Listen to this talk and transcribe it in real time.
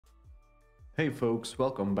Hey folks,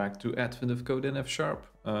 welcome back to Advent of Code in F#.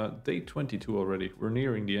 Day 22 already, we're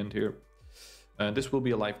nearing the end here. This will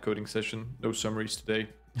be a live coding session, no summaries today.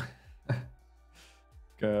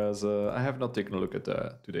 Because I have not taken a look at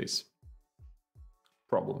today's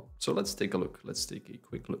problem. So let's take a look, let's take a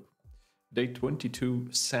quick look. Day 22,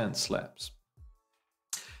 sand slabs.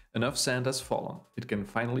 Enough sand has fallen, it can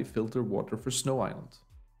finally filter water for Snow Island.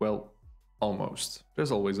 Well, almost.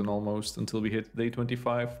 There's always an almost until we hit day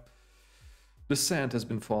 25. The sand has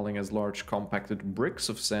been falling as large compacted bricks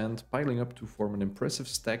of sand piling up to form an impressive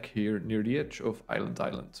stack here near the edge of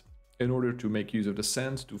Island. In order to make use of the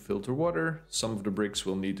sand to filter water, some of the bricks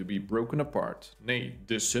will need to be broken apart, nay,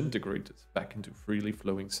 disintegrated back into freely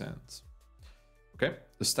flowing sands. Okay,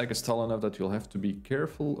 the stack is tall enough that you'll have to be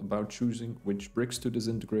careful about choosing which bricks to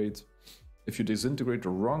disintegrate. If you disintegrate the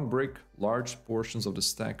wrong brick, large portions of the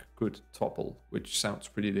stack could topple, which sounds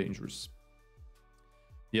pretty dangerous.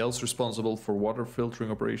 The elves responsible for water filtering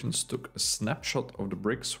operations took a snapshot of the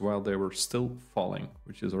bricks while they were still falling,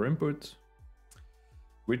 which is our input,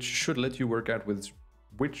 which should let you work out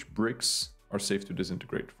which bricks are safe to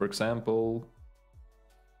disintegrate. For example,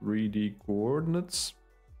 3D coordinates.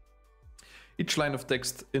 Each line of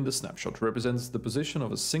text in the snapshot represents the position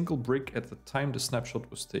of a single brick at the time the snapshot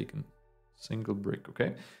was taken. Single brick,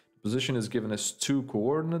 okay? The position is given as 2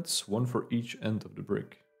 coordinates, one for each end of the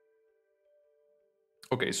brick.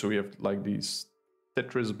 Okay, so we have like these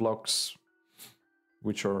Tetris blocks,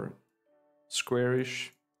 which are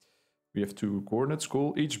squarish. We have 2 coordinates,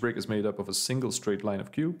 cool. Each brick is made up of a single straight line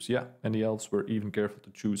of cubes, yeah. And the elves were even careful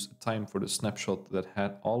to choose a time for the snapshot that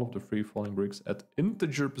had all of the free-falling bricks at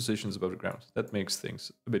integer positions above the ground. That makes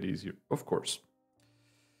things a bit easier, of course.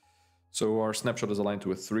 So our snapshot is aligned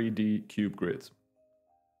to a 3D cube grid.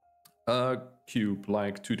 A cube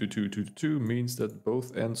like 2 to 2, 2 to 2 means that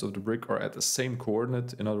both ends of the brick are at the same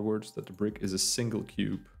coordinate. In other words, that the brick is a single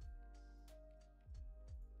cube.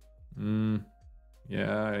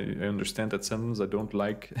 Yeah, I understand that sentence. I don't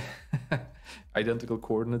like identical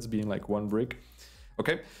coordinates being like one brick.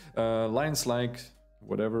 Okay, lines like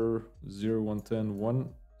whatever 0, 1, 10, 1,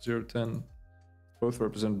 0, 10 both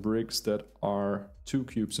represent bricks that are 2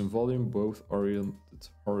 cubes in volume, both oriented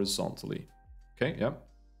horizontally. Okay, yeah.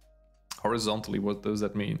 Horizontally, what does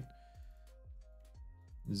that mean?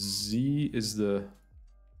 Z is the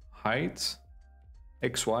height,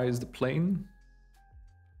 XY is the plane.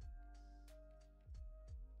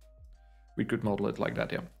 We could model it like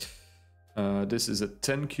that, yeah. This is a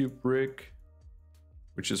 10 cube brick,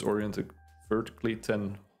 which is oriented vertically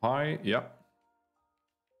 10 high, yeah.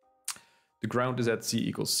 The ground is at Z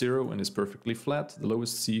equals 0 and is perfectly flat. The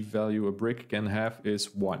lowest Z value a brick can have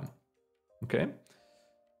is 1. Okay.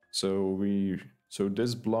 So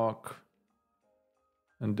this block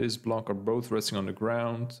and this block are both resting on the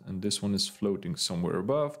ground, and this one is floating somewhere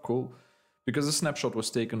above. Cool. Because the snapshot was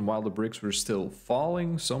taken while the bricks were still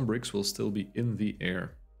falling, some bricks will still be in the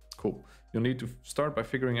air. Cool. You'll need to start by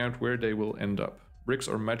figuring out where they will end up. Bricks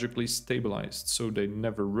are magically stabilized, so they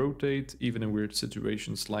never rotate, even in weird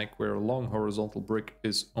situations like where a long horizontal brick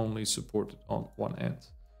is only supported on one end.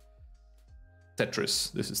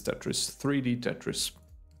 Tetris. This is Tetris. 3D Tetris.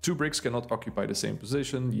 2 bricks cannot occupy the same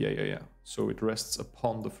position. Yeah. So it rests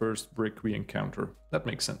upon the first brick we encounter. That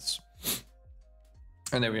makes sense.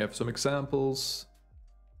 And then we have some examples.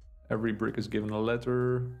 Every brick is given a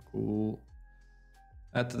letter. Cool.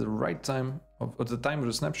 At the right time of the time of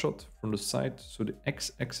the snapshot from the side, so the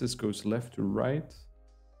x-axis goes left to right.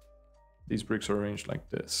 These bricks are arranged like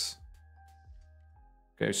this.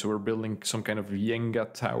 Okay, so we're building some kind of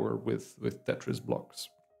Jenga tower with Tetris blocks.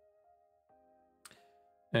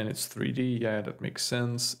 And it's 3D, yeah, that makes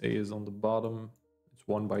sense. A is on the bottom. It's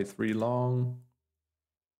 1 by 3 long.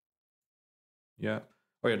 Yeah.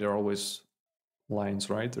 Oh yeah, there are always lines,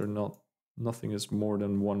 right? They're not, nothing is more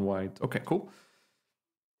than 1 wide. Okay, cool.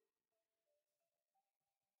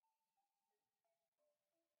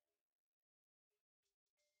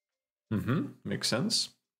 Makes sense.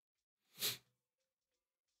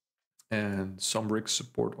 And some bricks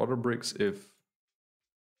support other bricks if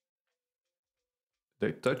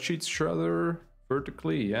they touch each other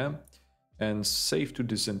vertically, yeah. And safe to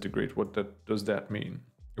disintegrate, does that mean?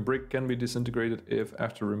 A brick can be disintegrated if,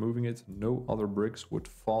 after removing it, no other bricks would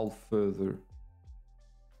fall further.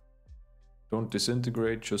 Don't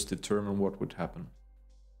disintegrate, just determine what would happen.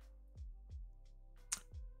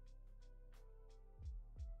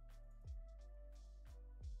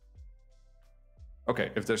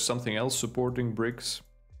 Okay, if there's something else supporting bricks,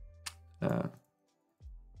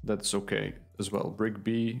 that's okay as well. Brick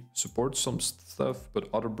B supports some stuff, but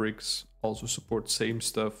other bricks also support same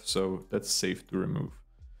stuff, so that's safe to remove.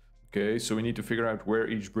 Okay, so we need to figure out where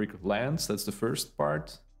each brick lands. That's the first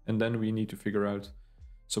part. And then we need to figure out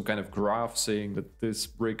some kind of graph saying that this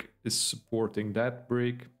brick is supporting that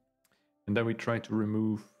brick. And then we try to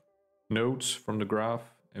remove nodes from the graph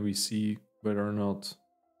and we see whether or not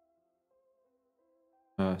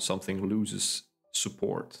something loses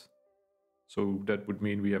support. So that would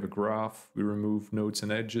mean we have a graph, we remove nodes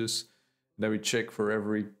and edges, and then we check for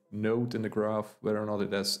every node in the graph whether or not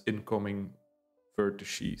it has incoming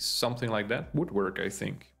vertices. Something like that would work, I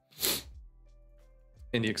think.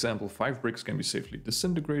 In the example, 5 bricks can be safely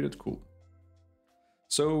disintegrated. Cool.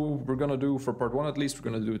 So we're gonna do, for part 1 at least,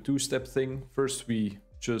 we're gonna do a 2-step thing. First we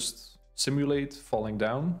just simulate falling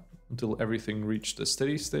down until everything reached a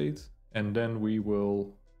steady state, and then we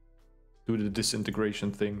will do the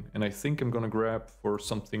disintegration thing. And I think I'm gonna grab for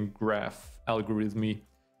something graph algorithmy,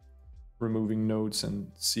 removing nodes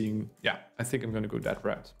and seeing, yeah, I think I'm gonna go that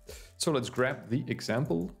route. So let's grab the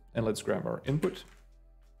example and let's grab our input.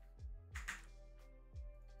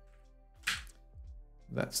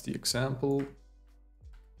 That's the example.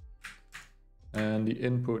 And the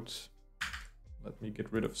input, let me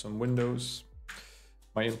get rid of some windows.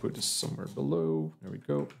 My input is somewhere below, there we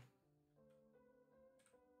go.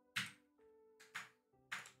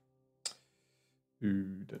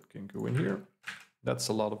 Ooh, that can go in here. That's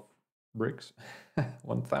a lot of bricks.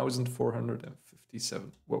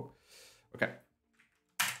 1,457. Whoa. Okay.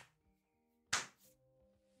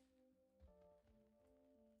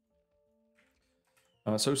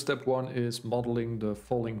 So step 1 is modeling the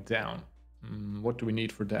falling down. What do we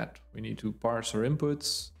need for that? We need to parse our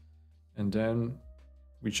inputs, and then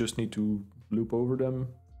we just need to loop over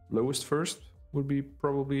them. Lowest first would be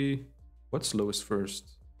probably, what's lowest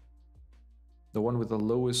first? The one with the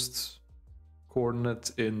lowest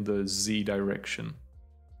coordinate in the Z direction.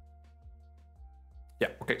 Yeah,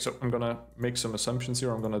 okay, so I'm gonna make some assumptions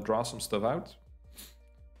here. I'm gonna draw some stuff out.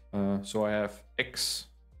 So I have X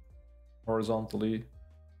horizontally,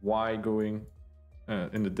 Y going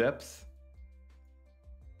in the depth,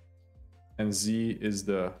 and Z is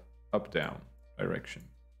the up-down direction.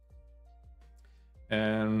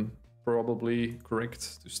 And probably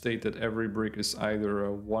correct to state that every brick is either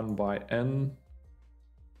a 1 by n,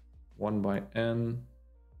 or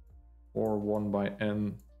 1 by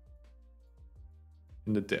n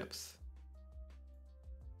in the depth,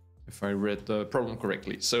 if I read the problem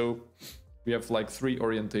correctly. So we have like 3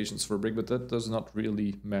 orientations for a brick, but that does not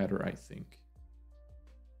really matter, I think.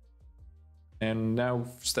 And now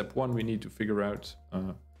step 1, we need to figure out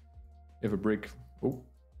if a brick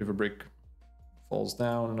falls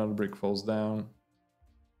down, another brick falls down.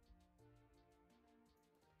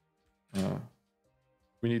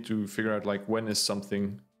 We need to figure out like when is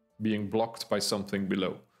something being blocked by something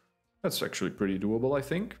below. That's actually pretty doable, I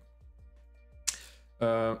think.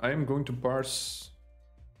 I am going to parse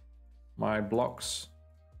my blocks.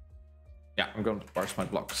 Yeah, I'm going to parse my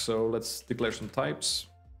blocks. So let's declare some types.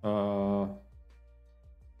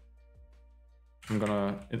 I'm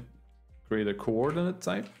gonna create a coordinate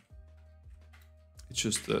type. It's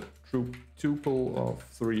just a tuple of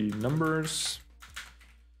 3 numbers.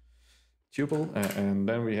 Tuple, and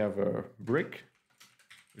then we have a brick,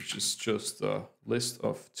 which is just a list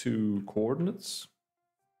of 2 coordinates.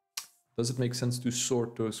 Does it make sense to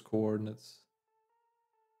sort those coordinates?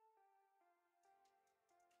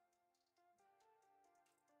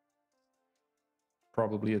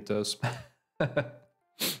 Probably it does.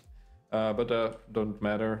 But don't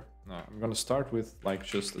matter. I'm gonna start with like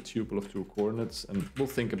just a tuple of 2 coordinates, and we'll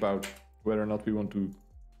think about whether or not we want to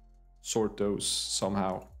sort those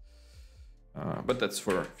somehow. But that's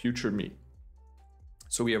for future me.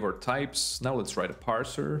 So we have our types. Now let's write a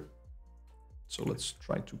parser. So let's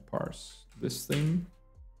try to parse this thing.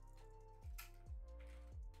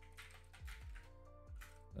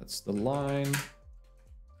 That's the line.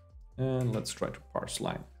 And let's try to parse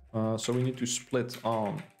line. So we need to split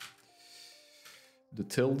on the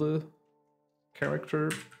tilde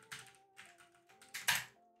character.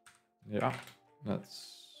 Yeah,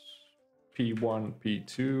 that's P1,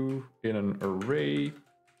 P2 in an array.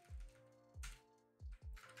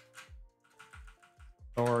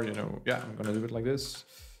 Or, you know, yeah, I'm gonna do it like this.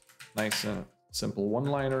 Nice and simple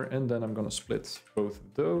one-liner, and then I'm gonna split both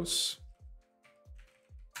of those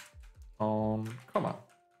on comma.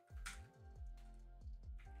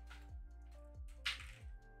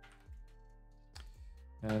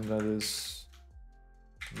 And that is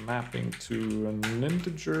mapping to an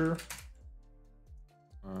integer.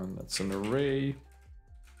 And that's an array.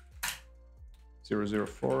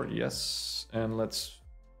 004, yes. And let's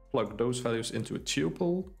plug those values into a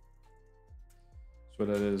tuple. So So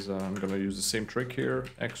that is, I'm gonna use the same trick here,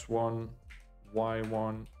 x1,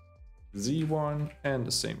 y1, z1, and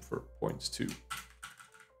the same for points 2.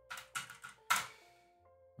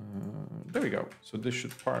 There we go. So this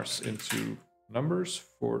should parse into numbers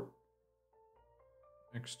for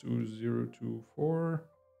x2, 0, 2, 4.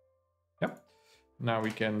 Yep. Now we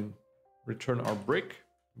can return our brick,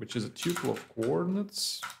 which is a tuple of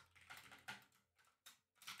coordinates.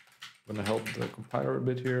 I'm gonna help the compiler a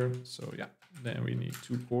bit here. So yeah, then we need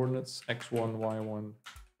 2 coordinates, x1, y1,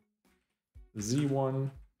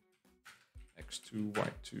 z1, x2,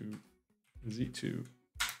 y2, z2.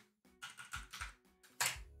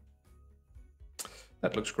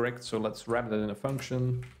 That looks correct, so let's wrap that in a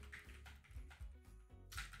function.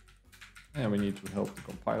 And we need to help the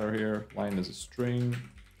compiler here. Line is a string.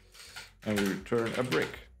 And we return a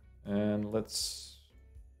brick. And let's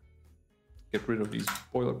get rid of these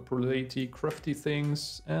boilerplatey, crufty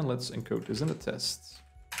things. And let's encode this in a test.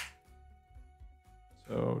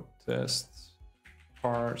 So test,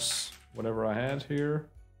 parse, whatever I had here.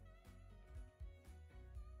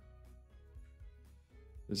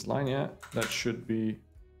 This line, yeah, that should be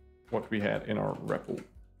what we had in our REPL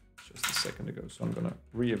just a second ago. So I'm gonna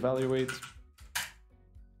reevaluate.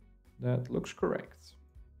 That looks correct.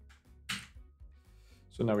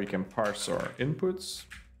 So now we can parse our inputs,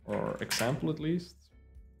 or example at least.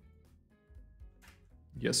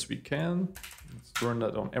 Yes, we can. Let's run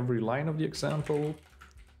that on every line of the example.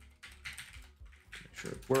 Make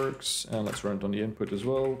sure it works. And let's run it on the input as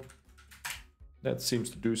well. That seems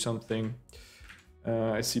to do something.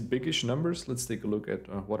 I see biggish numbers. Let's take a look at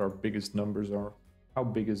what our biggest numbers are. How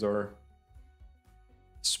big is our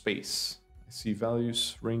space? I see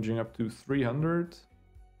values ranging up to 300.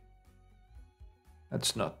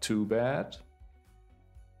 That's not too bad.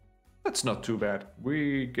 That's not too bad.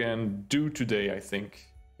 We can do today, I think,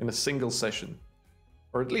 in a single session,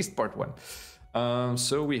 or at least part 1.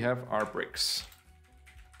 So we have our bricks.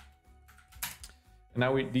 And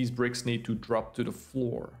now these bricks need to drop to the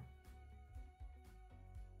floor.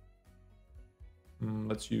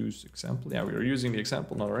 Let's use example. Yeah, we are using the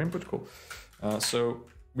example, not our input. Cool. So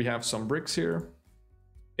we have some bricks here.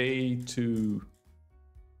 A to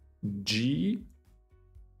G.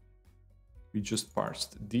 We just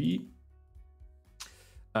parsed D.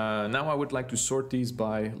 Now I would like to sort these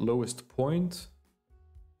by lowest point,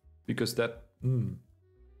 because that...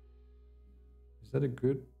 Is that a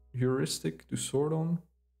good heuristic to sort on?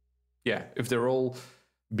 Yeah, if they're all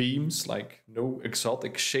beams, like no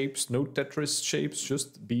exotic shapes, no Tetris shapes,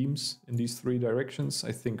 just beams in these 3 directions,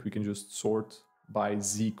 I think we can just sort by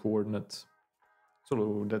Z coordinate.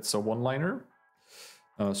 So that's a one-liner.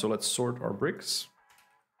 So let's sort our bricks.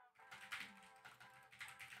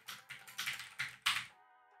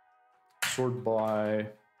 Sort by...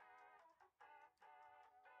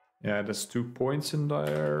 Yeah, there's 2 points in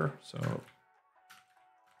there, so...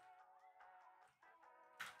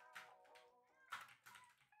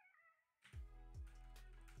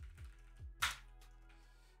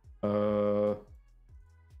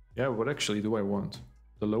 Yeah, what actually do I want?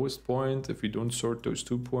 The lowest point, if we don't sort those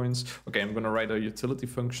 2 points. Okay, I'm gonna write a utility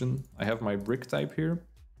function. I have my brick type here.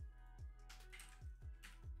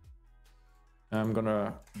 I'm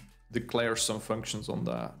gonna declare some functions on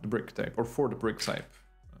the brick type, or for the brick type.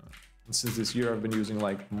 And since this year I've been using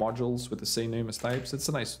like modules with the same name as types, it's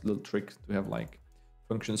a nice little trick to have like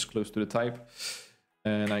functions close to the type.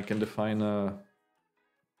 And I can define a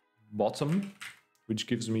bottom, which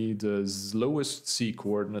gives me the lowest C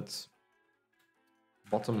coordinate,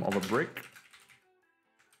 bottom of a brick.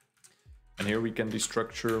 And here we can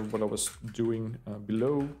destructure what I was doing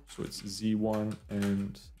below. So it's Z1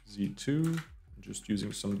 and Z2. I'm just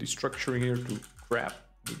using some destructuring here to grab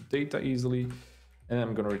the data easily. And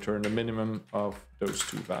I'm going to return the minimum of those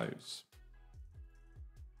 2 values.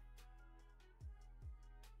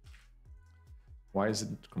 Why is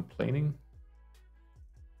it complaining?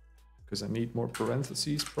 Because I need more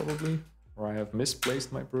parentheses probably, or I have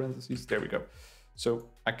misplaced my parentheses. There we go. So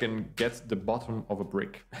I can get the bottom of a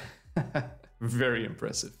brick. Very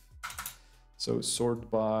impressive. So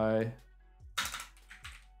sort by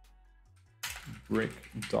brick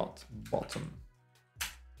dot bottom.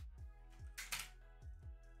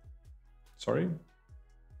 Sorry.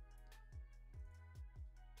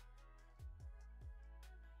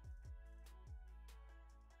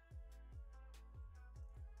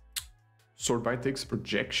 Sort by takes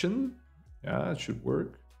projection. Yeah, it should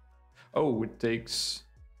work. Oh, it takes...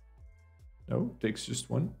 No, it takes just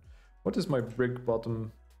 1. What is my brick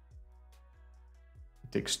bottom?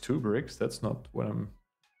 It takes 2 bricks. That's not what I'm...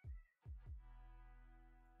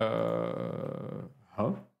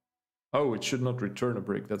 Huh? Oh, it should not return a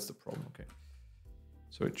brick. That's the problem. Okay.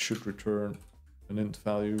 So it should return an int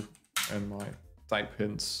value, and my type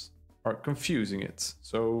hints are confusing it.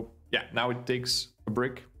 So yeah, now it takes a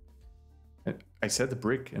brick. I said a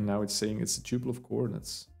brick, and now it's saying it's a tuple of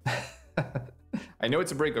coordinates. I know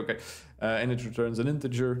it's a brick, okay. And it returns an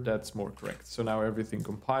integer. That's more correct. So now everything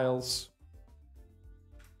compiles.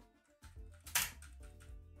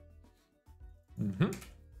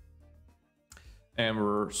 And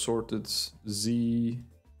we're sorted Z,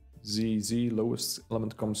 lowest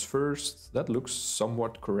element comes first. That looks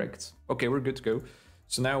somewhat correct. Okay, we're good to go.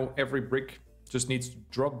 So now every brick just needs to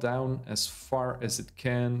drop down as far as it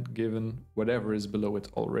can, given whatever is below it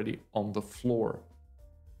already on the floor.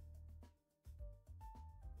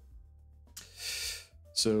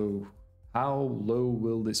 So how low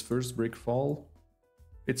will this first brick fall?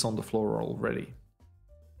 It's on the floor already.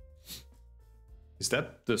 Is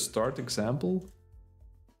that the start example?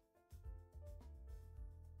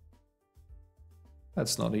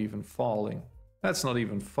 That's not even falling. That's not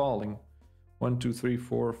even falling. 1, 2, 3,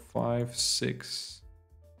 4, 5, 6.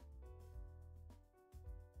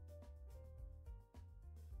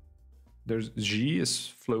 There's G is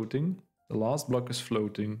floating. The last block is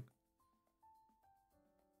floating.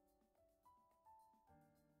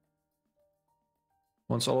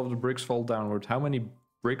 Once all of the bricks fall downward, how many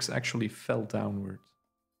bricks actually fell downward?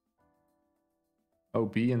 Oh,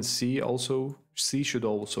 B and C also. C should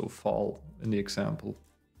also fall in the example.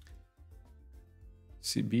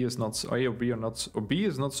 C, B is not. A or B are not. Or B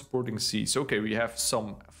is not supporting C. So okay, we have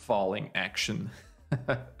some falling action.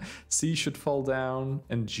 C should fall down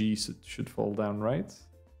and G should fall down, right?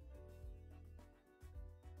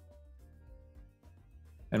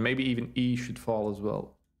 And maybe even E should fall as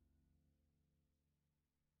well,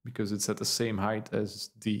 because it's at the same height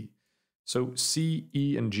as D. So C,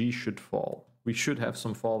 E, and G should fall. We should have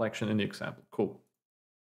some fall action in the example. Cool.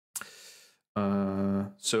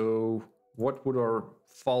 So what would our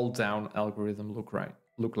fall down algorithm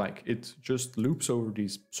look like? It just loops over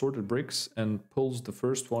these sorted bricks and pulls the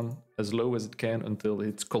first one as low as it can until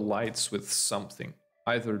it collides with something,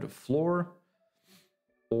 either the floor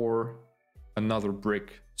or another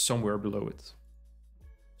brick somewhere below it.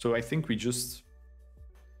 So I think we just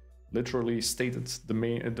literally stated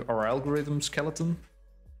our algorithm skeleton.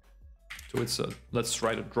 So it's let's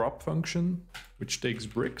write a drop function which takes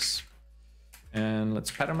bricks, and let's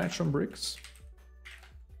pattern match on bricks.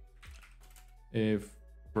 If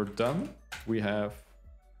we're done, we have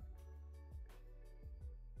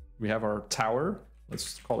our tower.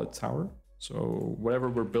 Let's call it tower. So whatever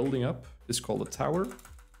we're building up is called a tower.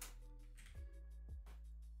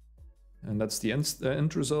 And that's the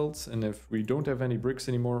end result. And if we don't have any bricks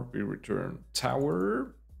anymore, we return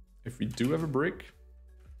tower. If we do have a brick,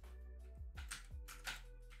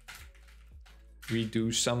 we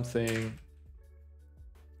do something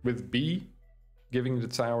with B, giving the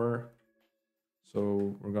tower.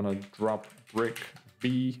 So we're gonna drop brick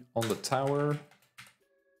B on the tower.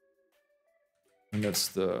 And that's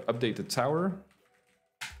the updated tower.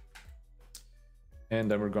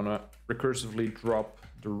 And then we're gonna recursively drop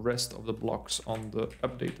the rest of the blocks on the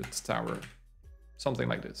updated tower. Something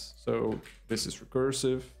like this. So this is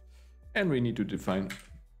recursive, and we need to define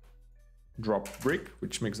drop brick,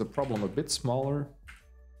 which makes the problem a bit smaller.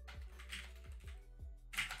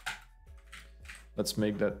 Let's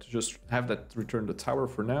make that, just have that return the tower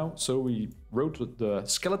for now. So we wrote the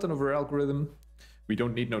skeleton of our algorithm. We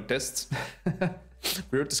don't need no tests.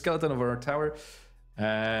 We wrote the skeleton of our tower,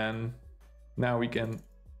 and now we can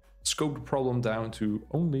scope the problem down to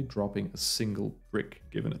only dropping a single brick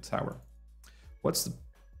given a tower. What's the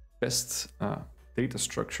best data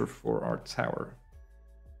structure for our tower?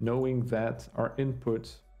 Knowing that our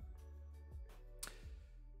input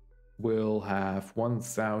will have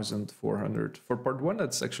 1,400. For part 1,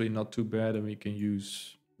 that's actually not too bad, and we can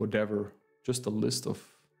use whatever, just a list of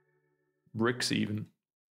bricks even.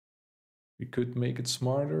 We could make it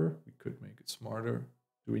smarter.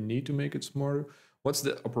 Do we need to make it smarter? What's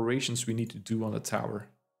the operations we need to do on a tower?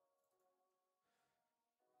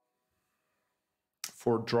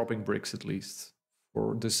 For dropping bricks, at least.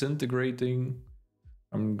 For disintegrating,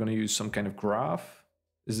 I'm gonna use some kind of graph.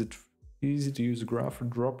 Is it easy to use a graph for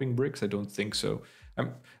dropping bricks? I don't think so.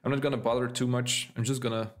 I'm not gonna bother too much. I'm just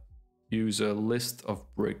gonna use a list of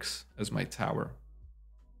bricks as my tower,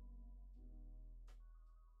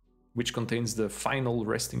 which contains the final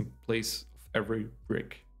resting place of every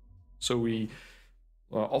brick. So we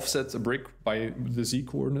offset a brick by the z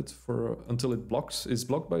coordinate for until it is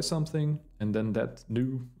blocked by something, and then that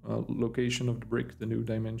new location of the brick, the new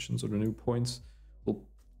dimensions or the new points, will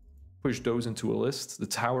push those into a list, the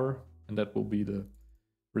tower, and that will be the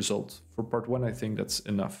result. For part 1, I think that's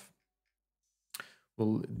enough.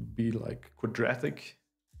 Will it be like quadratic?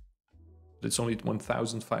 It's only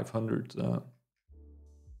 1,500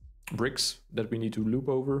 bricks that we need to loop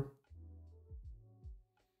over.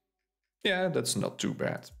 Yeah, that's not too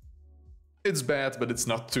bad. It's bad, but it's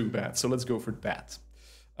not too bad. So let's go for that.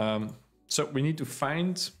 So we need to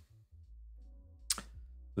find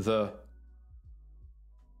the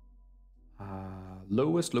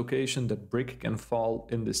lowest location that brick can fall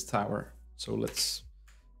in this tower. So let's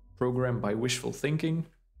program by wishful thinking.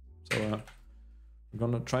 So we're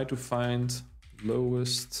gonna try to find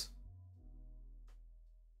lowest.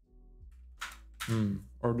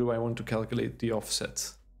 Or do I want to calculate the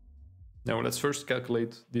offset? No, let's first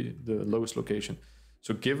calculate the lowest location.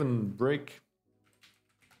 So given brick,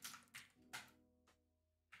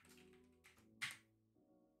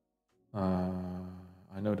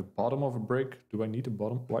 I know the bottom of a brick. Do I need the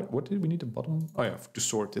bottom? What did we need the bottom? Oh yeah, to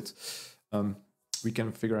sort it. We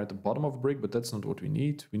can figure out the bottom of a brick, but that's not what we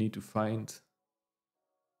need. We need to find.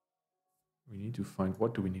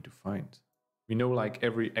 What do we need to find? We know like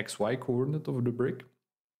every XY coordinate of the brick.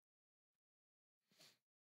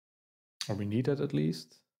 Or we need that at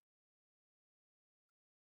least.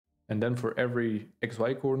 And then for every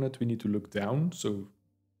XY coordinate, we need to look down. So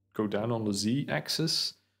go down on the Z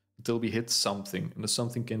axis until we hit something. And the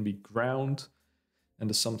something can be ground, and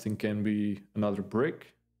the something can be another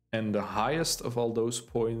brick. And the highest of all those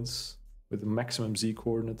points with the maximum Z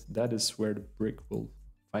coordinate, that is where the brick will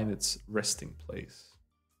find its resting place.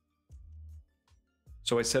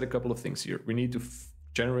 So I said a couple of things here. We need to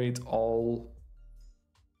generate all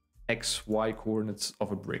XY coordinates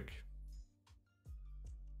of a brick.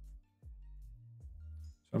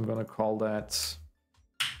 So I'm gonna call that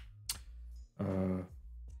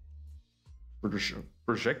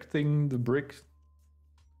projecting the brick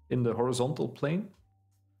in the horizontal plane.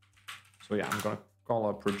 So yeah, I'm gonna call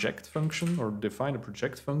a project function, or define a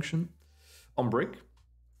project function on brick.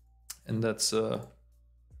 And that's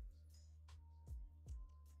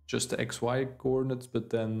just the XY coordinates, but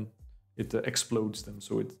then it explodes them,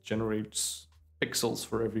 so it generates pixels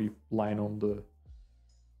for every line on the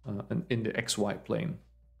in the XY plane.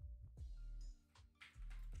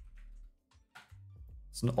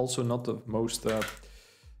 It's also not the most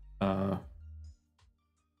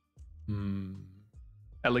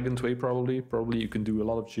elegant way, probably. Probably you can do a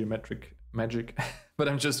lot of geometric magic, but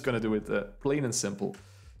I'm just gonna do it plain and simple.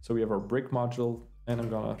 So we have our brick module, and I'm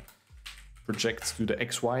gonna project to the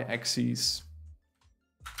XY axis,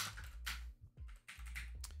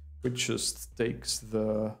 which just takes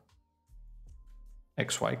the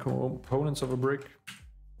XY components of a brick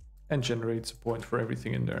and generates a point for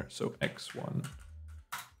everything in there. So X1,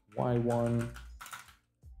 Y1,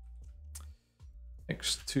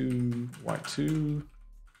 X2, Y2,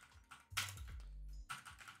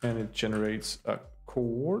 and it generates a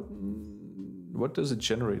coordinate. What does it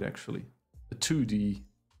generate actually? A 2D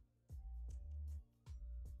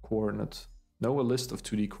coordinate. No, a list of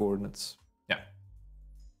 2D coordinates. Yeah.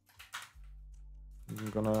 I'm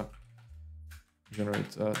gonna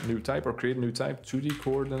generate a new type, or create a new type, 2D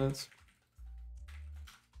coordinates.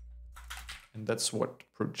 And that's what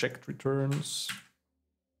project returns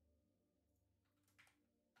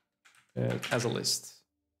as a list.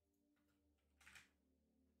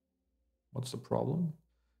 What's the problem?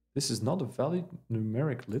 This is not a valid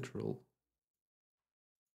numeric literal.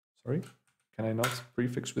 Sorry, can I not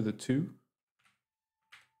prefix with a 2?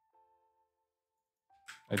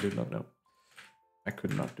 I did not know. I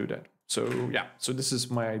could not do that. So yeah, so this is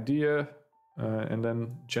my idea, and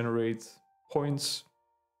then generate points.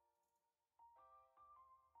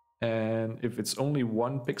 And if it's only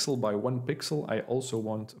 1 pixel by 1 pixel, I also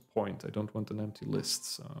want a point. I don't want an empty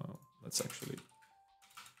list. So let's actually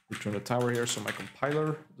return the tower here so my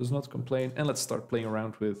compiler does not complain. And let's start playing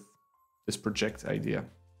around with this project idea.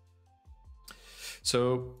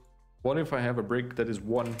 So what if I have a brick that is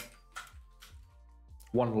one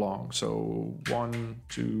long? So 1,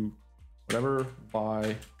 2, whatever,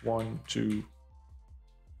 by 1, 2,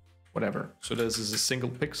 whatever. So this is a single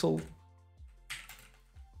pixel.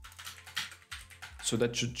 So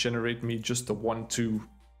that should generate me just a 1, 2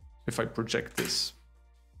 if I project this.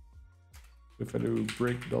 If I do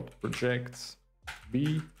brick.project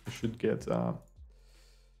b, I should get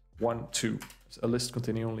 1, 2. It's a list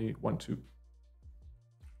containing only 1, 2.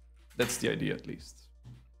 That's the idea, at least.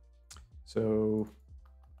 So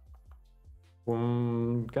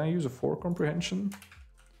can I use a for comprehension?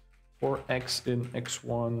 For x in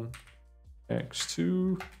x1,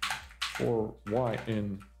 x2, for y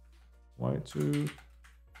in y2.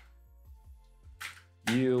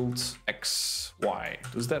 yield x, y.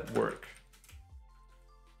 Does that work?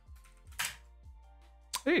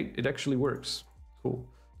 Hey, it actually works. Cool.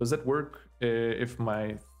 Does that work if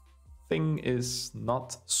my thing is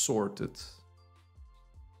not sorted?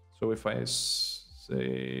 So if I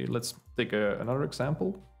say, let's take another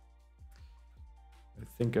example. I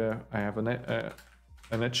think I have an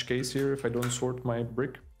edge case here if I don't sort my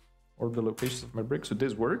brick or the locations of my brick. So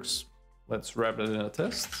this works. Let's wrap it in a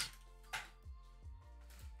test.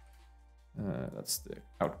 That's the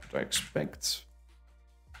output I expect.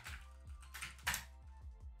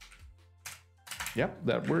 Yep,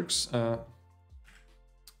 that works.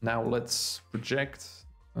 Now let's project,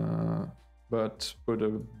 but put a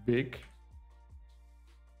big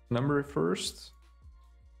number first.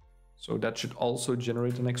 So that should also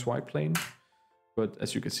generate an XY plane. But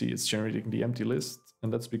as you can see, it's generating the empty list.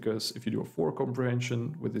 And that's because if you do a for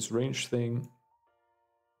comprehension with this range thing,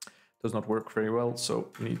 it does not work very well. So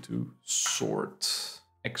we need to sort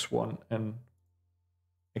x1 and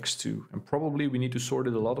x2. And probably we need to sort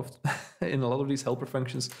it a lot of in a lot of these helper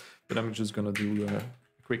functions. But I'm just going to do a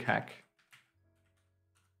quick hack.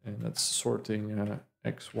 And that's sorting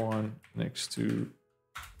x1 and x2.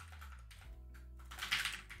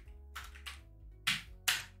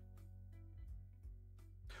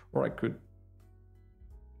 Or I could,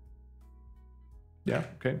 yeah,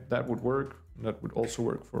 okay, that would work. That would also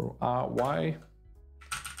work for y.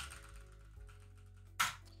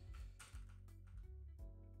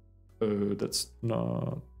 That's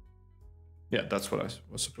not, yeah, that's what I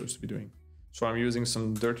was supposed to be doing. So I'm using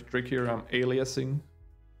some dirty trick here. I'm aliasing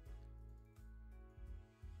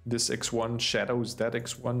this x1 shadows that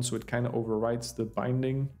x1, so it kind of overrides the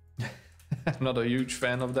binding. I'm not a huge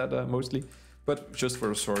fan of that mostly. But just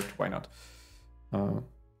for a sort, why not?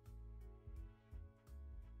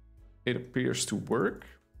 It appears to work.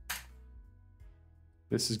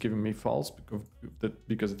 This is giving me false because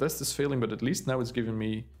the test is failing, but at least now it's giving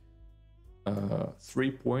me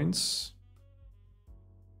 3 points.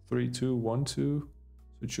 3, 2, 1, 2.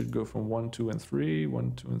 So it should go from 1, 2, and 3,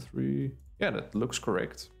 1, 2, and 3. Yeah, that looks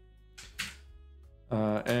correct.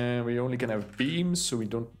 And we only can have beams, so we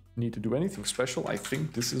don't need to do anything special. I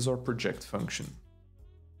think this is our project function.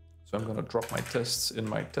 So I'm gonna drop my tests in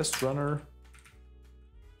my test runner.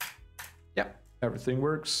 Yeah, everything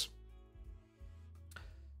works.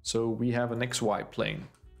 So we have an XY plane.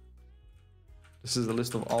 This is a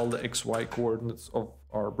list of all the XY coordinates of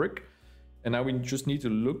our brick. And now we just need to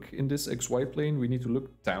look in this XY plane. We need to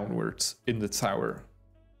look downwards in the tower.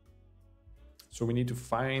 So we need to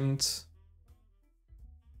find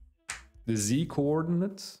the Z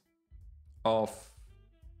coordinate of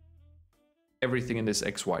everything in this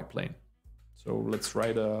XY plane. So let's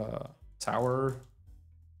write a tower.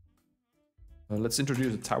 Let's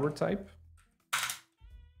introduce a tower type.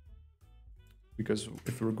 Because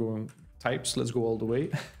if we're going types, let's go all the way.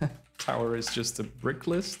 Tower is just a brick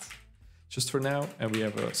list, just for now. And we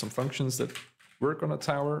have some functions that work on a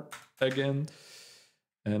tower again.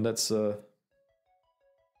 And that's the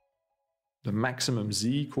maximum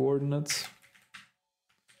Z coordinate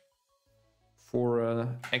for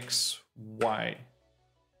x, y,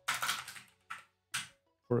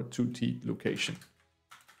 for a 2t location.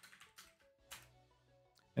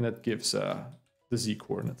 And that gives the Z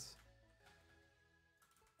coordinate.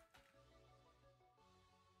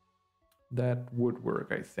 That would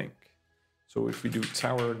work, I think. So if we do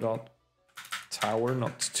tower, not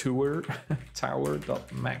tour, tower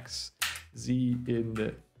dot max Z in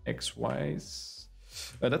the xy's.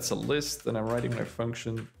 That's a list, and I'm writing my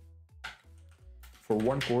function for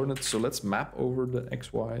one coordinate. So let's map over the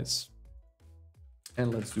xy's,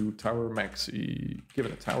 and let's do tower max give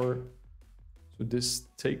it a tower. So this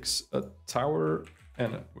takes a tower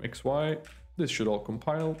and a xy. This should all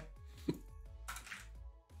compile.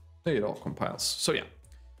 It all compiles. So yeah,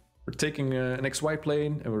 we're taking an xy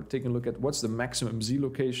plane and we're taking a look at what's the maximum Z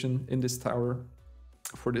location in this tower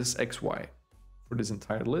for this xy, for this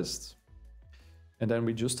entire list. And then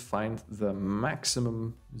we just find the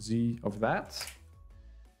maximum Z of that.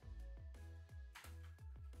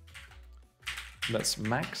 That's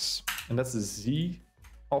max, and that's the Z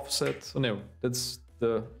offset. Oh no, that's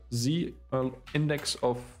the Z index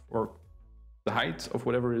of, or the height of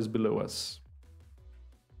whatever is below us.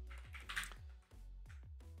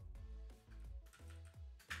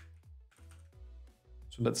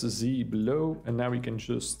 So that's a Z below, and now we can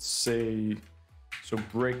just say, so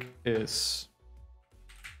brick is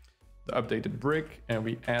the updated brick, and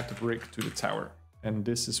we add the brick to the tower. And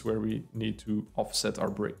this is where we need to offset our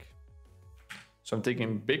brick. So I'm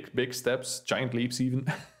taking big steps, giant leaps even.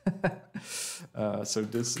 So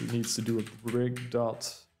this needs to do a brick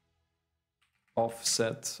dot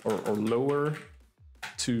offset or lower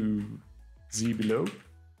to z below.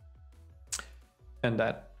 And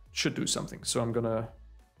that should do something. So I'm gonna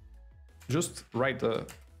just write the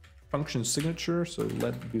function signature. So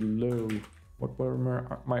let below, what were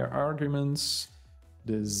my arguments?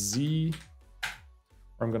 The z,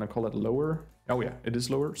 or I'm gonna call it lower. Oh yeah, it is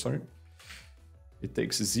lower, sorry. It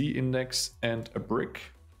takes a z index and a brick.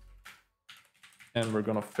 And we're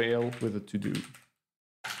gonna fail with a to do.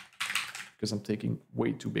 Because I'm taking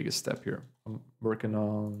way too big a step here. I'm working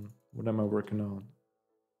on, what am I working on?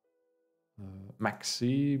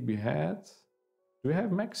 Maxi we had. Do we have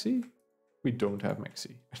Maxi? We don't have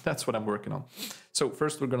Maxi. That's what I'm working on. So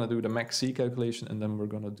first we're gonna do the Maxi calculation, and then we're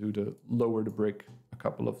gonna do the lower the brick a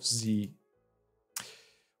couple of z,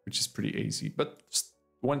 which is pretty easy, but just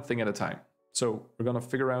one thing at a time. So we're gonna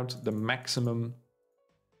figure out the maximum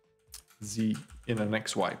z in an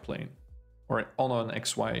xy plane, or on an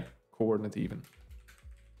xy coordinate even.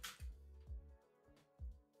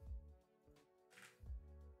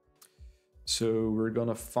 So we're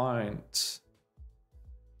gonna find,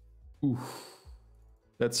 ooh,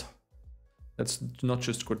 that's not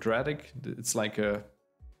just quadratic. It's like a,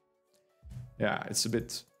 yeah, it's a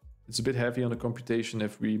bit heavy on the computation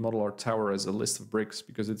if we model our tower as a list of bricks,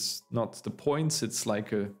 because it's not the points, it's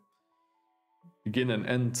like a begin and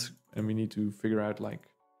end, and we need to figure out, like,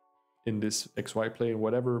 in this xy plane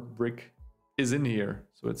whatever brick is in here.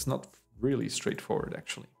 So it's not really straightforward,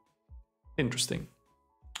 actually. Interesting.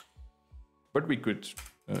 But we could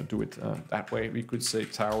do it that way. We could say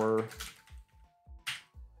tower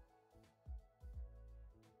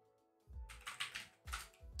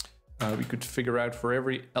we could figure out for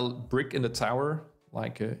every brick in the tower,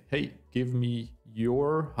 like, hey, give me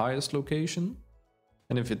your highest location.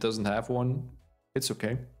 And if it doesn't have one, it's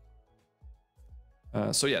okay.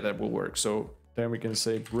 So yeah, that will work. So then we can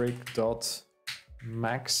say brick dot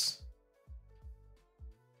max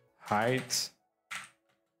height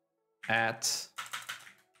at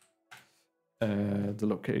the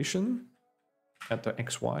location at the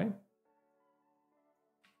xy.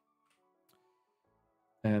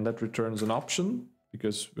 And that returns an option,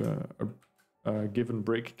 because a given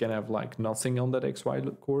brick can have like nothing on that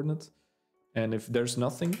xy coordinate. And if there's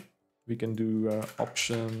nothing, we can do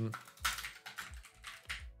option,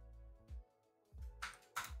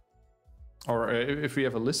 or if we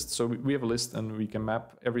have a list, so we have a list and we can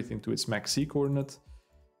map everything to its max c coordinate.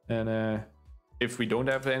 And if we don't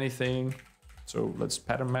have anything, so let's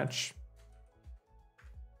pattern match.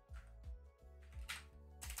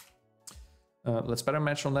 Let's pattern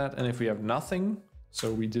match on that. And if we have nothing,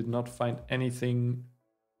 so we did not find anything,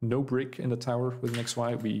 no brick in the tower with an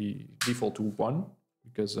xy, we default to 1,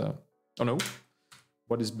 because, oh no,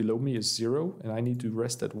 what is below me is 0, and I need to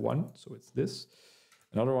rest at 1, so it's this.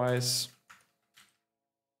 And otherwise,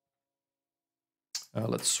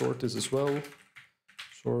 let's sort this as well.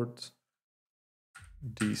 Sort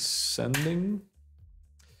descending.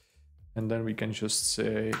 And then we can just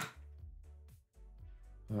say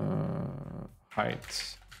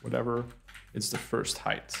height, whatever, it's the first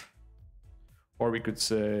height. Or we could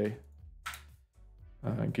say,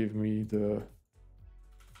 give me the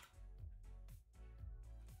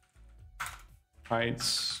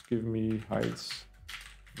heights, give me heights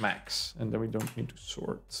max, and then we don't need to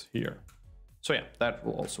sort here. So yeah, that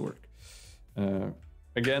will also work.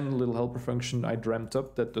 Again, little helper function I dreamt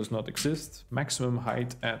up that does not exist. Maximum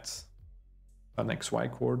height at an xy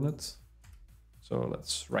coordinate. So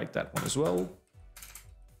let's write that one as well.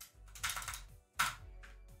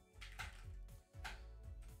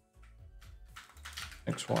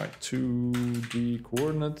 XY 2D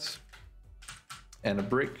coordinate and a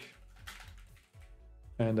brick.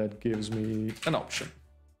 And that gives me an option.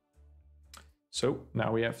 So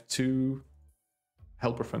now we have 2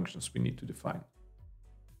 helper functions we need to define.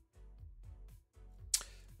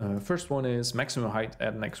 First one is maximum height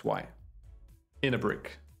at an XY in a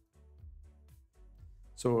brick.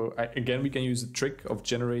 So again, we can use the trick of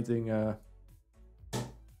generating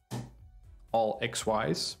all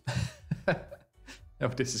XYs. Oh,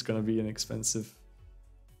 this is going to be an expensive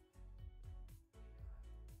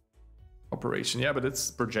operation. Yeah, but it's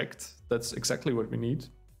project. That's exactly what we need.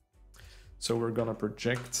 So we're going to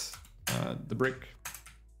project the brick.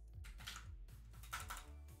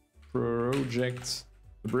 Project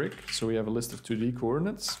the brick. So we have a list of 2D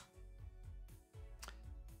coordinates.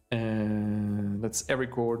 And that's every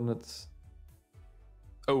coordinate.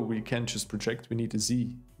 Oh, we can't just project. We need a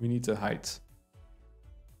Z. We need a height.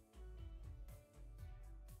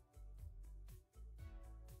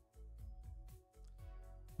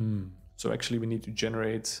 So actually we need to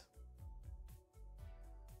generate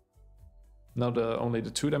not only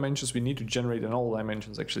the 2 dimensions, we need to generate in all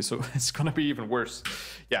dimensions actually. So it's gonna be even worse.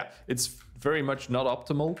 Yeah, it's very much not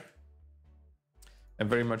optimal. And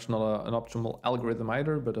very much not an optimal algorithm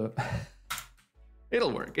either, but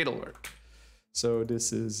it'll work, it'll work. So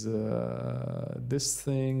this is this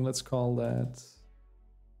thing, let's call that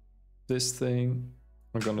this thing.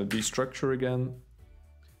 We're gonna destructure again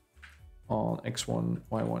on x1,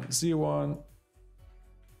 y1, z1.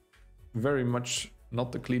 Very much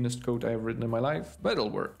not the cleanest code I've written in my life, but it'll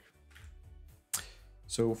work.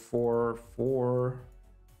 So for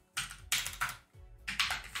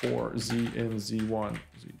z in z1,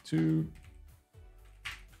 z2,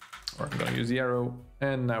 or I'm gonna use the arrow,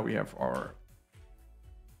 and now we have our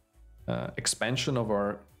expansion of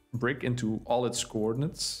our brick into all its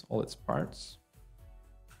coordinates, all its parts.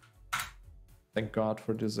 Thank God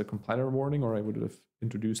for this compiler warning, or I would have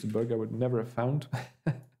introduced a bug I would never have found.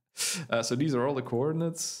 So these are all the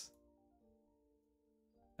coordinates.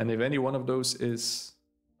 And if any one of those is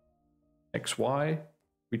xy,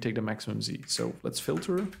 we take the maximum z. So let's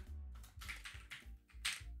filter.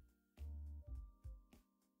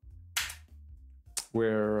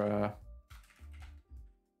 Where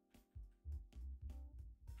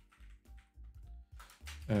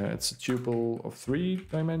it's a tuple of 3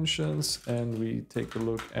 dimensions, and we take a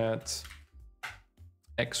look at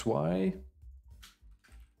xy.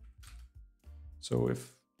 So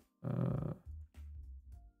if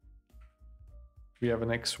we have an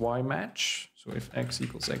xy match, so if x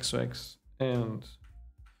equals xx and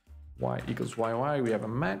y equals yy, we have a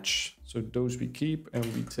match. So those we keep, and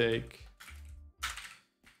we take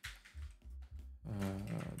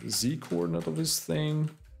the z coordinate of this thing.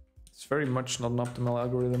 It's very much not an optimal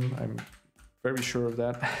algorithm. I'm very sure of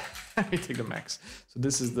that. We take the max. So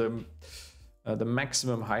this is the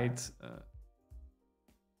maximum height.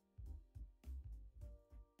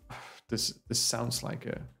 This sounds like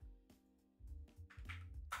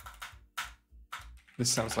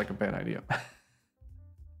a bad idea.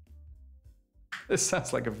 This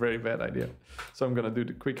sounds like a very bad idea. So I'm gonna do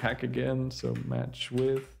the quick hack again. So match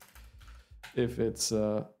with. If it's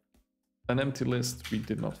an empty list, we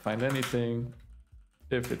did not find anything.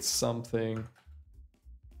 If it's something,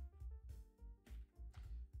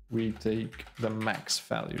 we take the max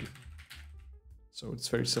value. So it's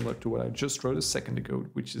very similar to what I just wrote a second ago,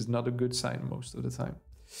 which is not a good sign most of the time.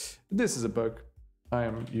 This is a bug. I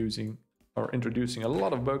am using or introducing a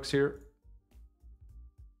lot of bugs here.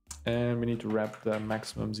 And we need to wrap the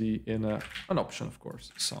maximum z in an option, of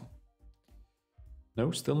course, sum.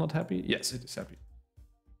 No, still not happy? Yes, it is happy.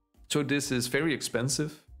 So this is very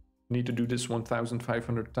expensive. Need to do this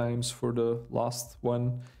 1,500 times for the last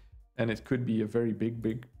one. And it could be a very big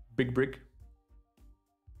brick.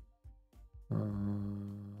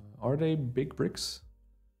 Are they big bricks?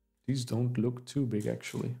 These don't look too big,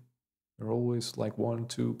 actually. They're always like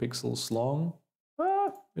 1-2 pixels long.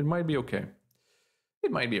 It might be okay.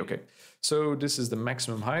 It might be okay. So this is the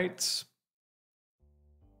maximum height.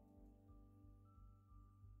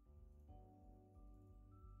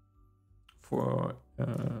 For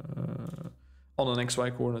on an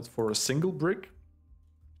xy coordinate for a single brick.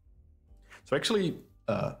 So actually,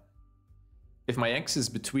 if my x is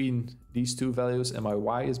between these 2 values and my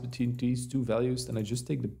y is between these 2 values, then I just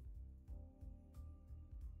take the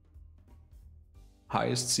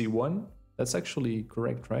highest C1. That's actually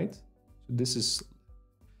correct, right? So this is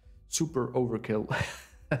super overkill.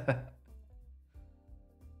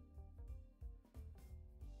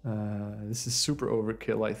 This is super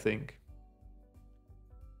overkill, I think.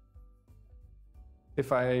 If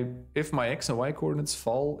my x and y coordinates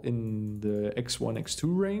fall in the x1,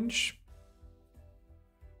 x2 range,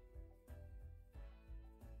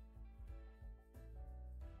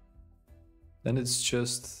 then it's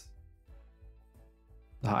just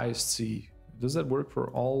the highest C. Does that work for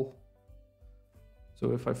all?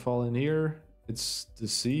 So if I fall in here, it's the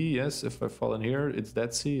C, yes. If I fall in here, it's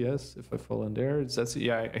that C, yes. If I fall in there, it's that C.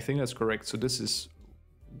 Yeah, I think that's correct. So this is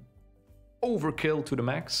overkill to the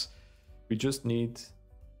max. We just need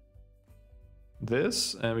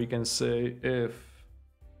this, and we can say if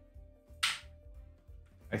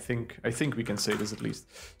I think we can say this at least.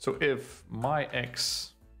 So if my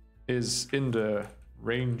x is in the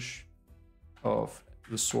range of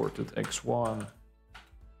the sorted x1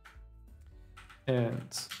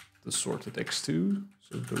 and the sorted x2,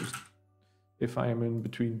 so those, if I am in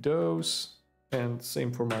between those, and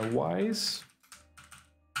same for my y's,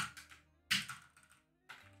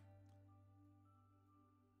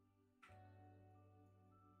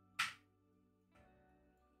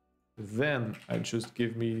 Then I just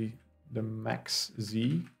give me the max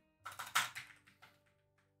Z.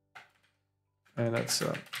 And that's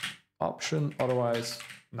an option, otherwise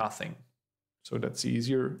nothing. So that's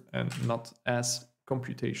easier and not as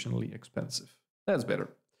computationally expensive. That's better.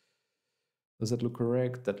 Does that look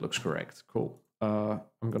correct? That looks correct. Cool.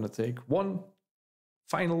 I'm gonna take one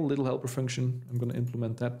final little helper function. I'm gonna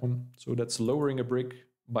implement that one. So that's lowering a brick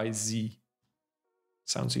by Z.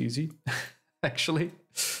 Sounds easy, actually.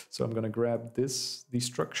 So I'm gonna grab the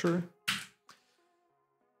structure.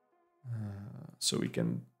 So we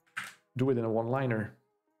can do it in a one-liner,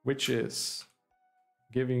 which is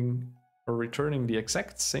giving or returning the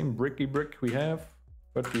exact same brick we have,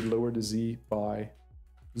 but we lower the Z by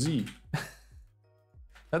Z.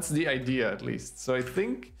 That's the idea, at least. So I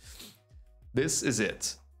think this is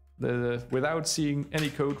it. Without seeing any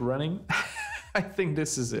code running, I think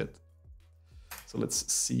this is it. So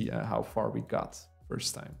let's see how far we got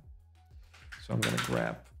first time. So I'm gonna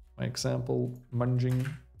grab my example, munging.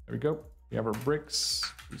 There we go. We have our bricks,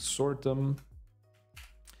 we sort them.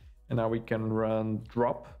 And now we can run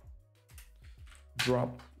drop.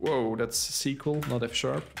 Whoa, that's SQL, not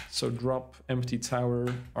F#. So drop empty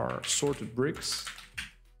tower are sorted bricks.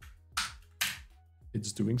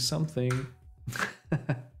 It's doing something.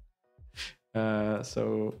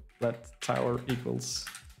 So let tower equals.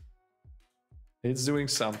 It's doing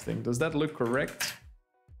something. Does that look correct?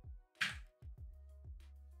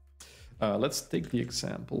 Let's take the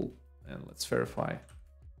example and let's verify.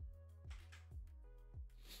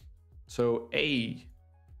 So A,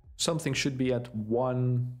 something should be at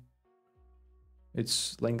 1.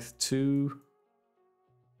 It's length 2.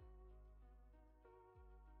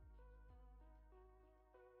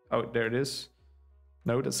 Oh, there it is.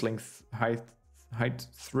 No, that's height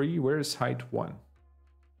 3. Where is height 1?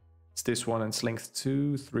 It's this one, and it's length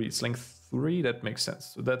 2, 3. It's length 3, that makes sense.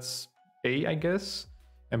 So that's A, I guess.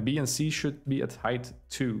 And B and C should be at height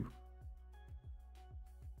 2.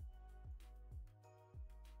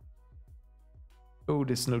 Oh,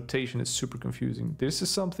 this notation is super confusing. This is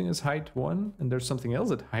something as height 1, and there's something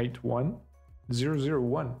else at height 1.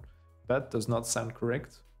 001. That does not sound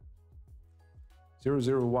correct.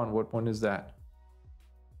 001, what one is that?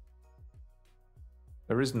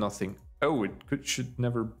 There is nothing. Oh, it should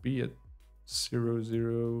never be at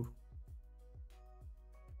 00.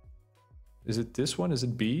 Is it this one? Is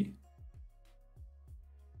it B?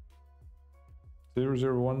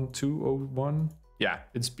 001201? Yeah,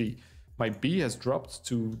 it's B. My B has dropped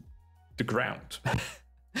to the ground.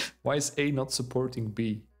 Why is A not supporting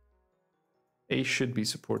B? A should be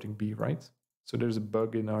supporting B, right? So there's a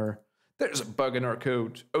bug in our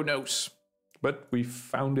code. Oh no. But we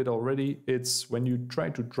found it already. It's when you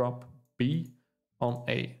try to drop B on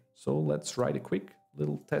A. So let's write a quick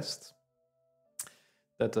little test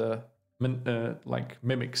that like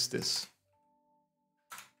mimics this.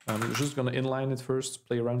 I'm just gonna inline it first,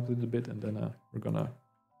 play around with it a bit, and then we're gonna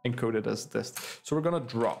encode it as a test. So we're gonna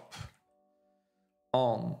drop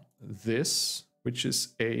on this, which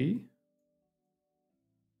is A.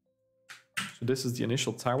 So this is the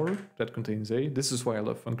initial tower that contains A. This is why I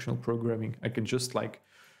love functional programming. I can just like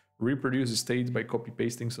reproduce a state by copy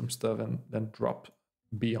pasting some stuff and then drop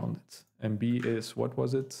B on it. And B is, what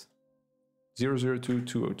was it?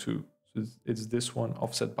 002202. So it's this one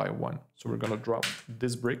offset by 1. So we're gonna drop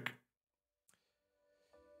this brick.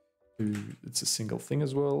 It's a single thing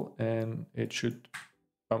as well, and it should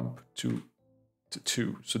bump to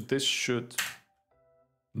 2. So this should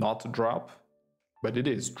not drop, but it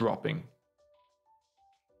is dropping.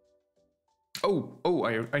 Oh,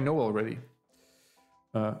 I know already.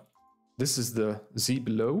 This is the Z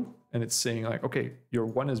below, and it's saying like, okay, your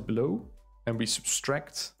 1 is below, and we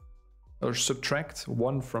subtract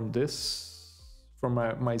 1 from this, from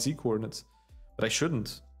my Z coordinates. But I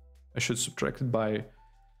shouldn't. I should subtract it by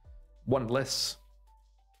 1 less.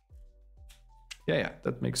 Yeah,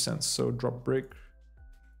 that makes sense. So drop brick,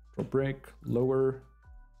 lower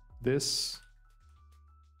this,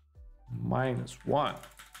 -1.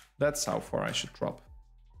 That's how far I should drop.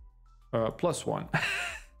 +1.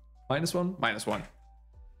 -1, -1.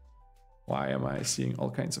 Why am I seeing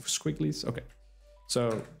all kinds of squigglies? Okay,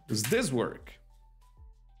 so does this work?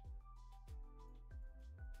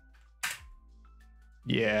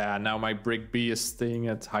 Yeah, now my brick B is staying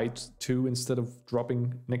at height 2 instead of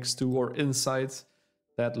dropping next to or inside.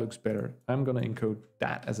 That looks better. I'm gonna encode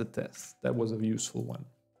that as a test. That was a useful one.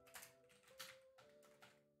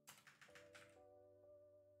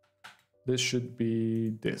 This should be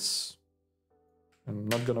this. I'm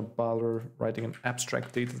not gonna bother writing an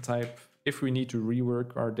abstract data type. If we need to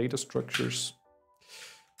rework our data structures,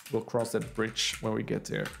 we'll cross that bridge when we get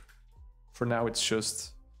there. For now, it's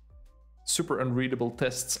just super unreadable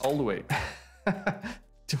tests all the way.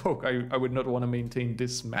 Joke, I would not want to maintain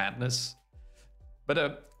this madness.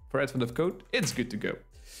 But for advent of code, it's good to go.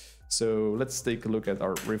 So let's take a look at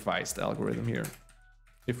our revised algorithm here.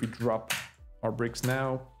 If we drop our bricks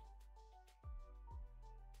now,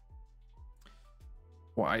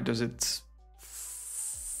 why does it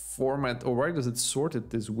format, or why does it sort it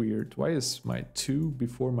this weird? Why is my 2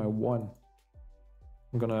 before my 1?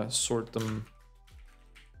 I'm gonna sort them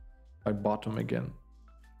by bottom again,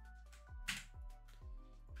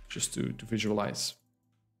 just to visualize.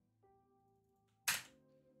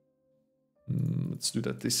 Let's do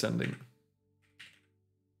that descending.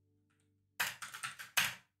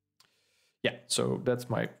 Yeah, so that's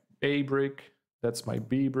my A brick, that's my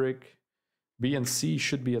B brick. B and C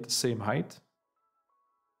should be at the same height.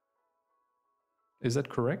 Is that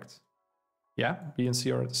correct? Yeah, B and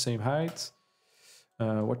C are at the same height.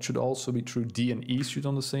 What should also be true? D and E should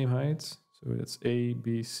on the same height. So that's A,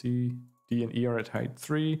 B, C. D and E are at height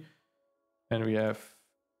 3. And we have...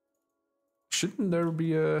 Shouldn't there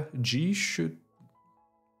be a G?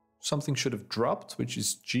 Something should have dropped, which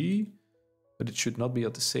is G. But it should not be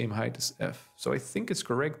at the same height as F. So I think it's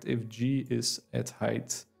correct if G is at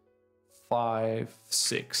height 5,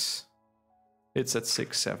 6. It's at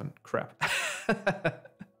 6, 7. Crap.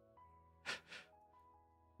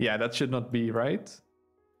 Yeah, that should not be right.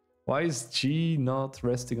 Why is G not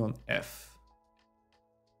resting on F?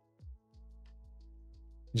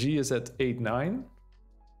 G is at 8, 9.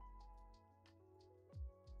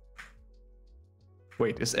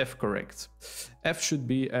 Wait, is F correct? F should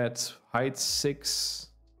be at height 6.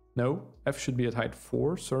 No, F should be at height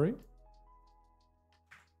 4, sorry.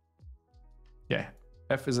 Yeah,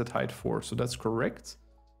 F is at height 4, so that's correct.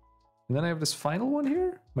 And then I have this final one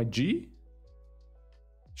here, my G.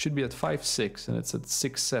 Should be at 5, 6, and it's at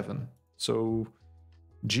 6, 7. So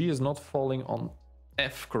G is not falling on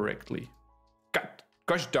F correctly. God,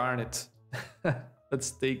 gosh darn it. Let's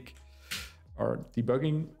take our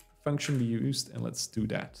debugging function we used and let's do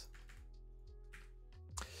that.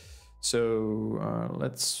 So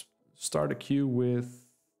let's start a queue with,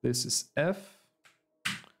 this is F.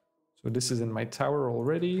 So this is in my tower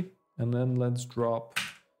already. And then let's drop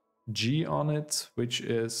G on it, which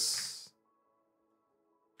is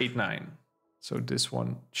 8, 9. So this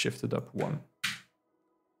one shifted up 1.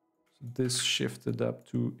 So this shifted up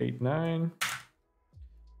to 8, 9.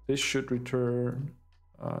 This should return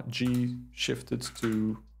G shifted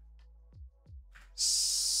to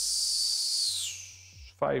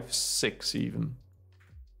 5, 6 even.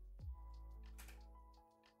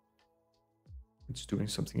 It's doing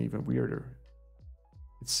something even weirder.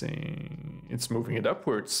 It's saying it's moving it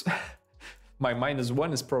upwards. My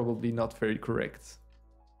 -1 is probably not very correct.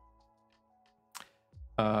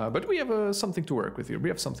 But we have something to work with here. We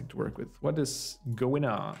have something to work with. What is going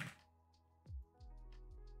on?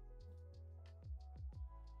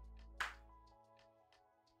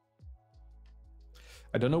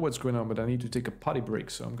 I don't know what's going on, but I need to take a potty break,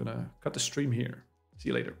 so I'm gonna cut the stream here. See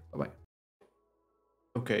you later. Bye-bye.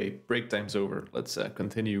 Okay, break time's over. Let's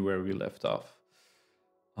continue where we left off.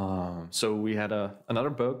 So we had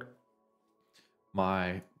another bug.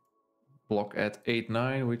 My block at 8,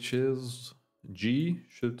 9, which is G,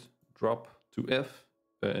 should drop to F.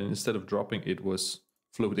 And instead of dropping, it was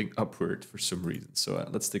floating upward for some reason. So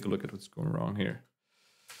let's take a look at what's going wrong here.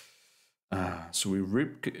 So we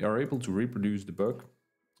are able to reproduce the bug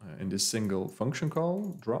in this single function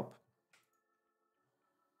call, drop.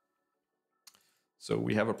 So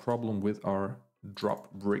we have a problem with our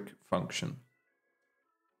drop brick function.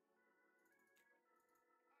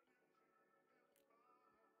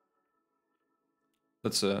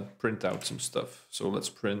 Let's print out some stuff. So let's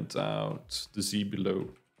print out the Z below.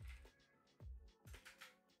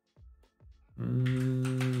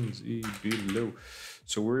 Z below.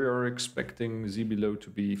 So we are expecting Z below to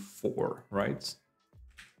be 4, right?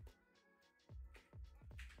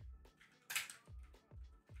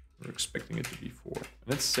 We're expecting it to be 4.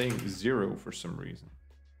 And it's saying 0 for some reason.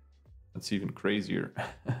 That's even crazier.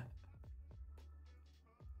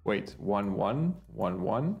 Wait, 1, 1, 1,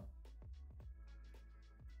 1.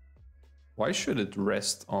 Why should it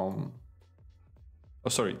rest on... Oh,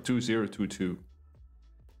 sorry, 2, 0, 2, 2.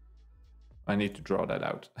 I need to draw that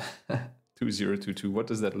out. 2, 0, 2, 2. What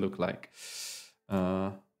does that look like?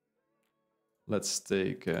 Let's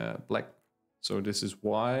take black. So this is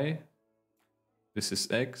Y. This is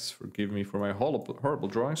X. Forgive me for my horrible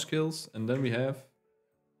drawing skills. And then we have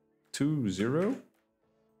 2, 0.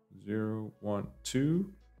 0, 1,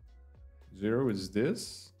 2. 0 is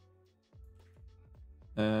this.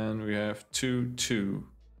 And we have 2, 2.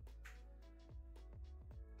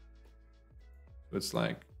 It's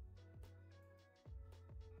like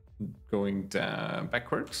going down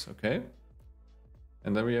backwards, okay.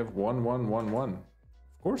 And then we have 1, 1, 1, 1. Of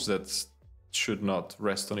course, that should not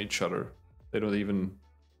rest on each other. They don't even.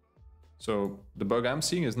 So the bug I'm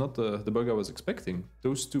seeing is not the bug I was expecting.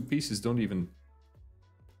 Those two pieces don't even.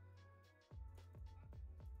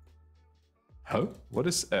 Huh? What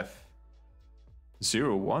is F?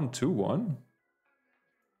 0, 1, 2, 1.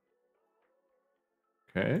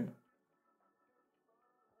 Okay.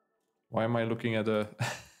 Why am I looking at a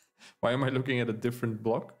why am I looking at a different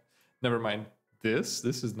block? Never mind. This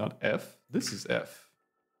is not F. This is F.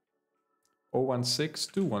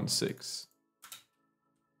 016, 216.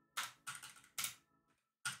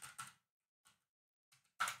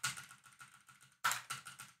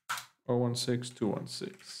 Oh, 16,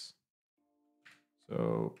 216.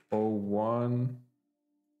 So 01,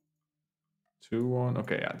 21.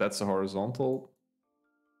 Okay, yeah, that's a horizontal.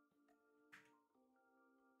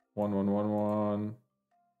 1, 1, 1, 1.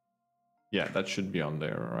 Yeah, that should be on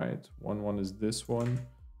there, right? 1, 1 is this one.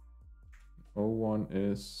 01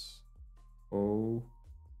 is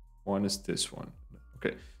 01 is this one.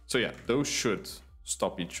 Okay, so yeah, those should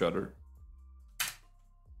stop each other.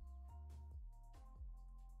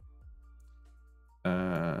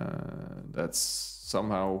 That's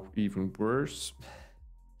somehow even worse.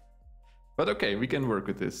 But okay, we can work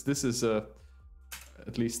with this. This is at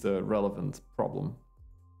least a relevant problem.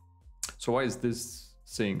 So why is this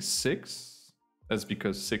saying 6? That's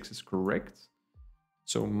because 6 is correct.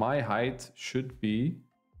 So my height should be...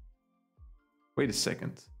 Wait a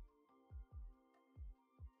second.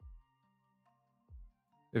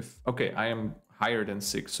 Okay, I am higher than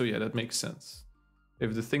 6, so yeah, that makes sense.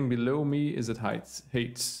 If the thing below me is at height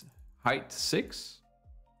 6,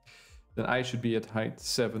 then I should be at height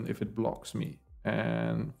 7 if it blocks me.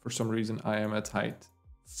 And for some reason I am at height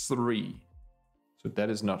 3. So that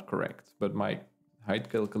is not correct. But my height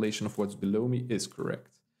calculation of what's below me is correct.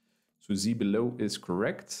 So Z below is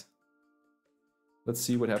correct. Let's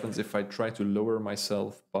see what happens if I try to lower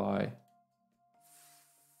myself by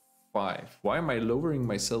 5. Why am I lowering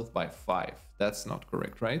myself by 5? That's not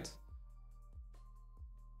correct, right?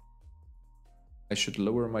 I should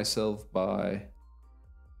lower myself by...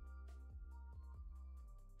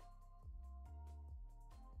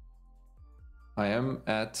 I am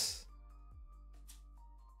at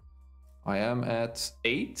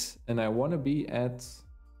 8 and I want to be at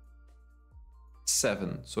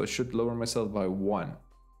 7. So I should lower myself by 1,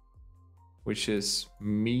 which is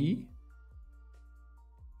me.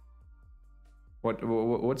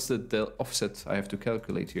 What's the offset I have to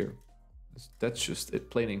calculate here? That's just it,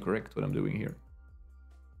 plain incorrect what I'm doing here.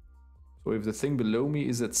 So if the thing below me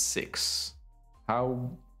is at 6,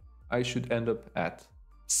 how I should end up at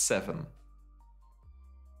 7.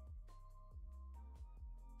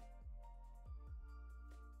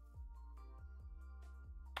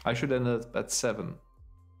 I should end up at 7.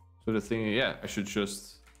 So the thing, yeah, I should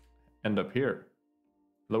just end up here.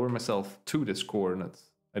 Lower myself to this coordinate.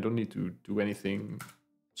 I don't need to do anything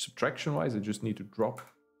subtraction-wise. I just need to drop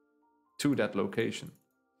to that location.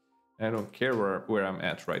 And I don't care where I'm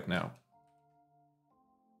at right now.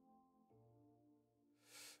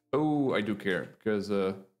 Oh, I do care, because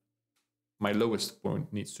my lowest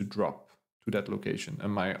point needs to drop to that location.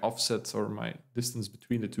 And my offset or my distance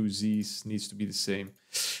between the two Z's needs to be the same.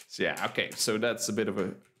 So yeah, okay, so that's a bit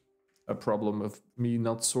of a problem of me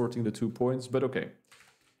not sorting the 2 points, but okay.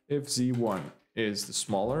 If Z1 is the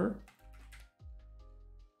smaller,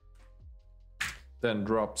 then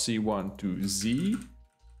drop C1 to Z.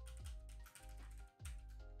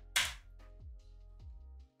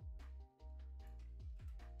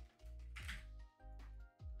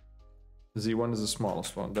 Z1 is the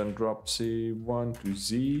smallest one. Then drop C1 to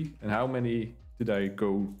Z. And how many did I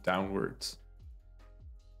go downwards?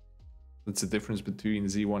 That's the difference between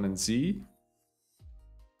Z1 and Z.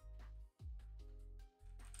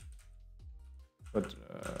 But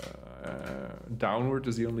downward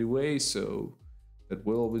is the only way, so that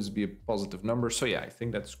will always be a positive number. So yeah, I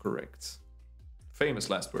think that's correct. Famous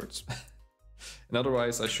last words. And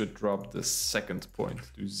otherwise, I should drop the second point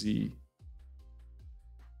to Z.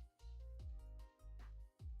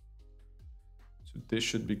 So this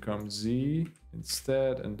should become Z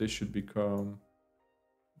instead, and this should become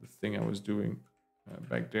the thing I was doing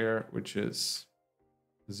back there, which is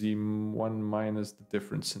Z1 minus the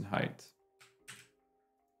difference in height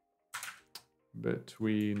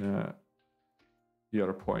between the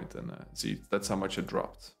other point and Z. That's how much it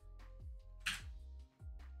dropped.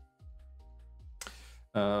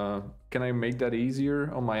 Can I make that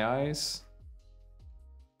easier on my eyes?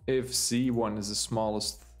 If Z1 is the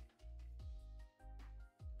smallest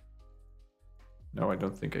No, I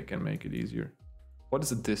don't think I can make it easier. What is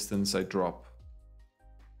the distance I drop?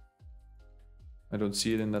 I don't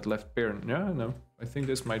see it in that left pair. Yeah, no, I think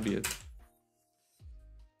this might be it.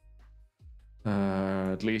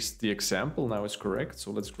 At least the example now is correct,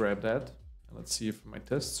 so let's grab that. And let's see if my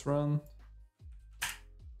tests run.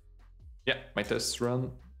 Yeah, my tests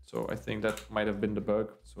run. So I think that might have been the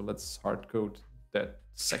bug. So let's hard code that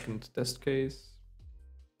second test case.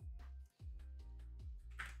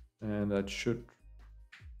 And that should,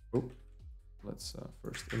 oh, let's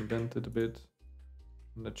first indent it a bit.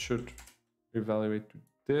 And that should evaluate to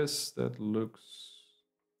this. That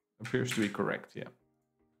appears to be correct, yeah.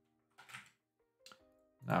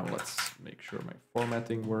 Now let's make sure my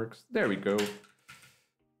formatting works. There we go.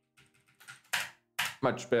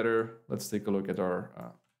 Much better. Let's take a look at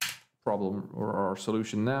our problem or our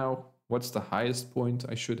solution now. What's the highest point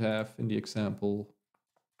I should have in the example?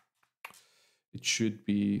 It should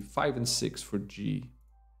be 5 and 6 for G.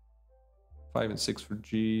 5 and 6 for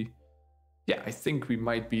G. Yeah, I think we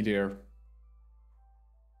might be there.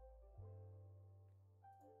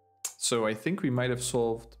 So I think we might have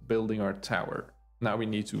solved building our tower. Now we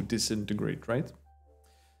need to disintegrate, right?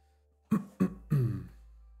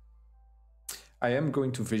 I am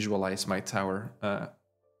going to visualize my tower.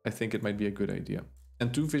 I think it might be a good idea.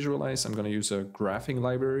 And to visualize, I'm going to use a graphing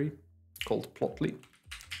library called Plotly.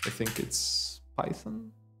 I think it's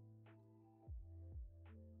Python.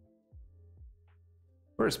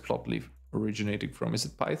 Where is Plotly originating from? Is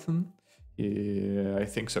it Python? Yeah, I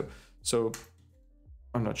think so. So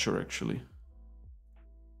I'm not sure actually.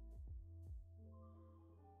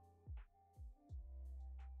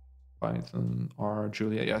 Python, R,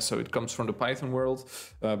 Julia. Yeah, so it comes from the Python world,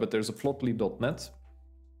 but there's a plotly.net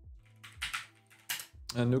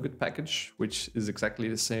a NuGet package, which is exactly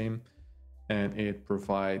the same, and it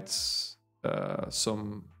provides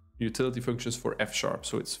some utility functions for F#.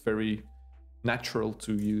 So it's very natural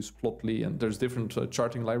to use Plotly, and there's different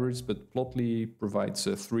charting libraries, but Plotly provides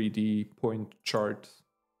a 3D point chart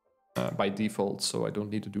by default, so I don't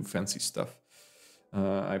need to do fancy stuff.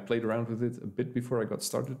 I played around with it a bit before I got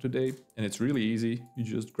started today, and it's really easy. You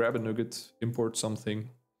just grab a NuGet, import something,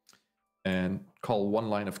 and call one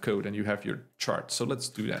line of code, and you have your chart. So let's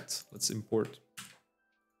do that. Let's import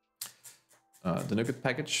the NuGet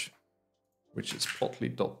package, which is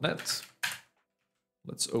plotly.net.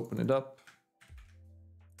 Let's open it up.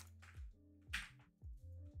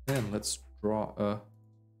 And let's draw a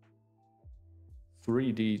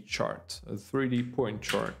 3D chart, a 3D point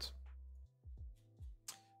chart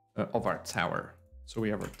of our tower. So we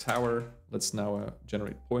have our tower. Let's now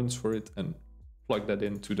generate points for it and plug that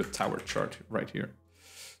into the tower chart right here.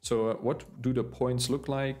 So what do the points look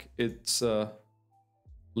like? It's a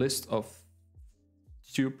list of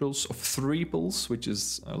tuples, of threeples, which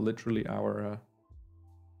is literally our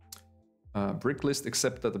brick list,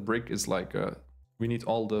 except that the brick is like we need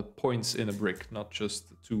all the points in a brick, not just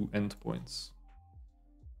the 2 endpoints.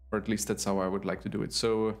 Or at least that's how I would like to do it.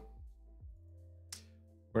 So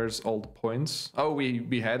where's all the points? Oh,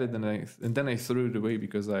 we had it, and then I threw it away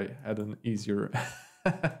because I had an easier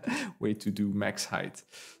way to do max height.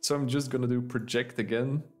 So I'm just gonna do project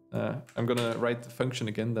again. I'm gonna write the function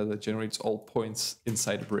again that generates all points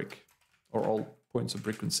inside a brick, or all points a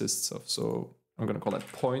brick consists of. So I'm gonna call that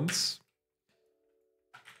points,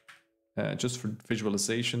 just for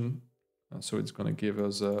visualization. So it's gonna give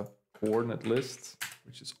us a coordinate list,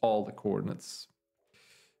 which is all the coordinates.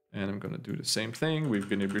 And I'm gonna do the same thing. We've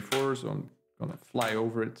been here before, so I'm gonna fly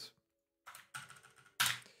over it.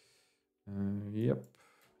 Yep.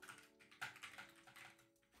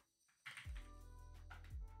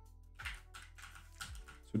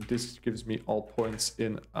 So this gives me all points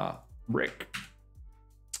in a brick.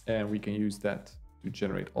 And we can use that to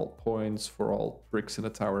generate all points for all bricks in the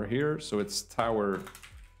tower here. So it's tower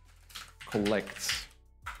collect,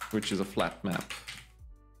 which is a flat map.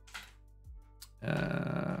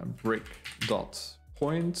 Brick dot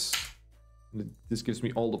points. This gives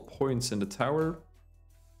me all the points in the tower,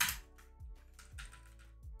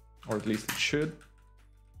 or at least it should.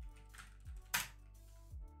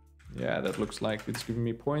 Yeah, that looks like it's giving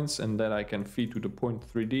me points, and then I can feed to the point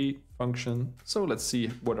 3D function. So let's see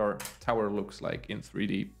what our tower looks like in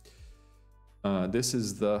 3D. This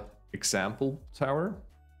is the example tower.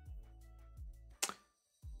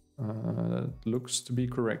 That looks to be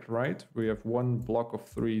correct, right? We have one block of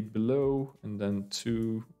 3 below, and then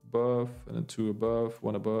 2 above, and then 2 above,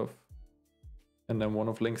 1 above, and then 1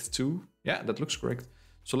 of length 2. Yeah, that looks correct.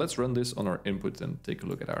 So let's run this on our input and take a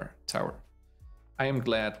look at our tower. I am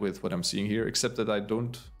glad with what I'm seeing here, except that I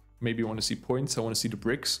don't maybe want to see points. I want to see the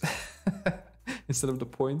bricks instead of the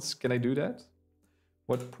points. Can I do that?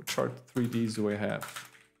 What chart 3Ds do I have?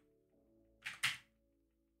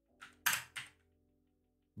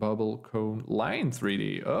 Bubble, cone, line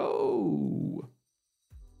 3D. Oh!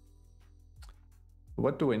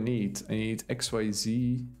 What do I need? I need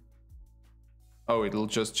XYZ. Oh, it'll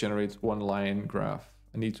just generate one line graph.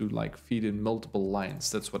 I need to like feed in multiple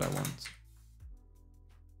lines. That's what I want.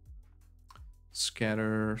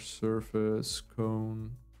 Scatter, surface,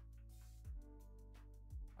 cone.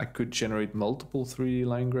 I could generate multiple 3D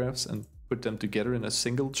line graphs and put them together in a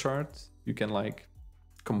single chart. You can like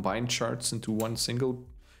combine charts into one single.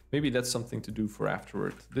 Maybe that's something to do for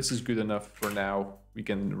afterward. This is good enough for now. We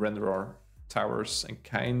can render our towers and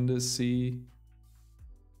kind of see.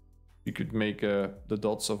 You could make the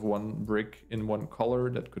dots of one brick in one color.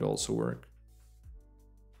 That could also work.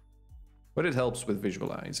 But it helps with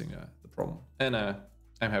visualizing the problem. And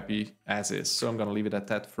I'm happy as is. So I'm going to leave it at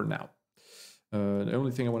that for now. The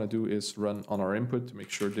only thing I want to do is run on our input to make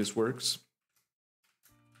sure this works.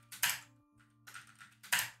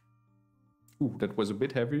 Ooh, that was a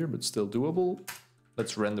bit heavier, but still doable.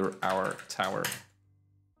 Let's render our tower.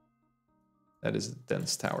 That is a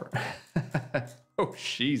dense tower. Oh,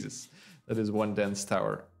 Jesus. That is one dense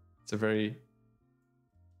tower. It's a very...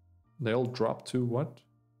 They all drop to what?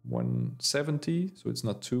 170, so it's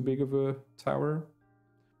not too big of a tower.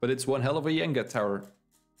 But it's one hell of a Jenga tower.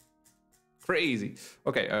 Crazy.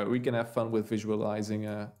 Okay, we can have fun with visualizing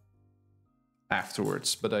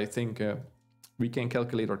afterwards. But I think we can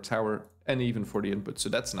calculate our tower and even for the input. So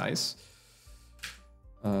that's nice.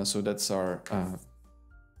 So that's our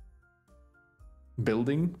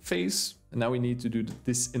building phase. And now we need to do the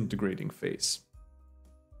disintegrating phase.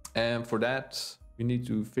 And for that, we need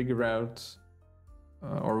to figure out,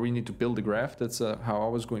 or we need to build a graph. That's how I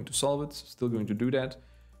was going to solve it. Still going to do that.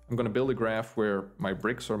 I'm going to build a graph where my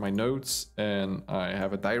bricks are my nodes, and I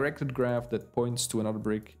have a directed graph that points to another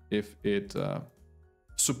brick if it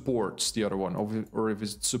supports the other one, or if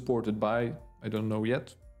it's supported by, I don't know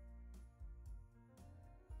yet.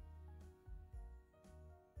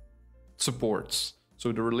 Supports.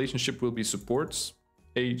 So the relationship will be supports.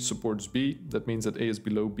 A supports B. That means that A is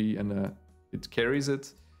below B and it carries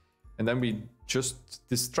it. And then we just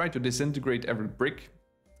try to disintegrate every brick.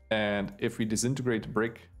 And if we disintegrate a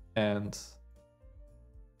brick and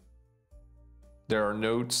there are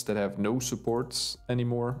nodes that have no supports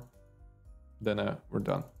anymore, then we're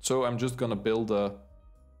done. So I'm just gonna build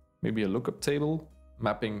maybe a lookup table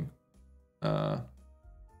mapping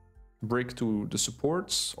brick to the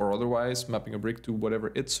supports, or otherwise mapping a brick to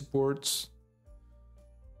whatever it supports.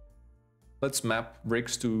 Let's map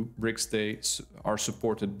bricks to bricks they are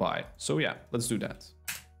supported by. So yeah, let's do that.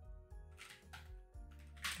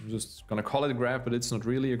 I'm just gonna call it a graph, but it's not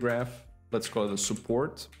really a graph. Let's call it a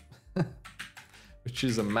support, which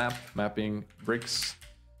is a map mapping bricks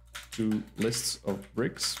to lists of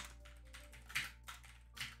bricks.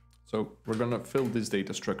 So we're gonna fill this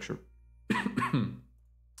data structure.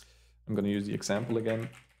 I'm gonna use the example again.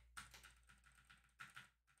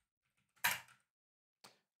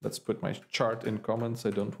 Let's put my chart in comments. I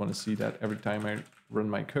don't want to see that every time I run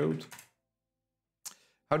my code.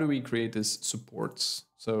 How do we create this supports?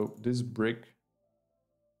 So this brick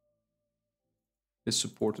is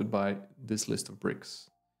supported by this list of bricks.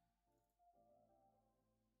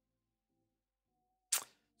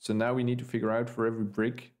 So now we need to figure out for every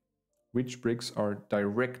brick, which bricks are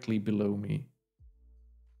directly below me.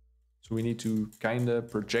 So we need to kind of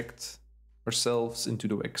project ourselves into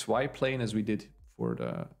the XY plane as we did for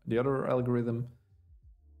the other algorithm.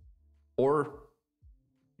 Or,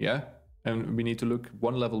 yeah, and we need to look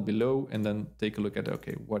one level below and then take a look at,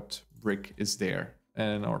 okay, what brick is there?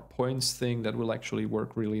 And our points thing, that will actually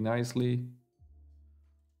work really nicely.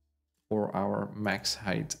 Or our max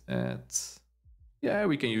height at... Yeah,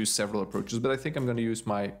 we can use several approaches, but I think I'm going to use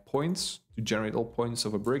my points to generate all points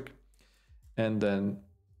of a brick and then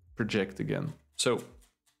project again. So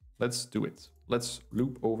let's do it. Let's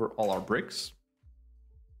loop over all our bricks.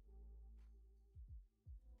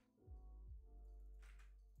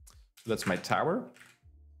 That's my tower.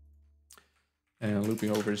 And looping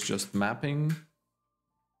over is just mapping.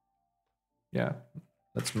 Yeah,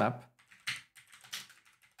 let's map.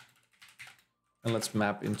 And let's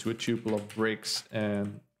map into a tuple of bricks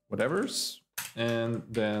and whatevers. And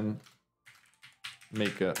then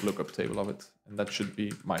make a lookup table of it. And that should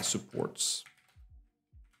be my supports.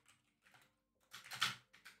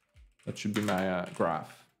 That should be my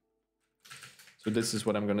graph. So this is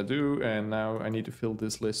what I'm going to do. And now I need to fill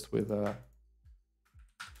this list with...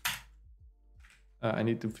 I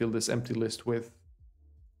need to fill this empty list with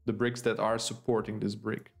the bricks that are supporting this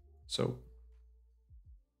brick. So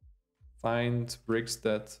find bricks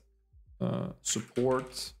that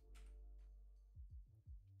support,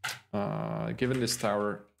 given this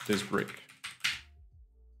tower, this brick.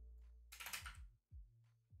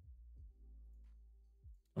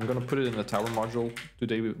 I'm gonna put it in the tower module.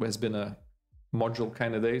 Today has been a module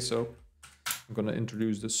kind of day, so I'm gonna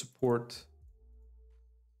introduce the support.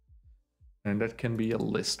 And that can be a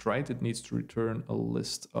list, right? It needs to return a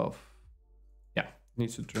list of, yeah, it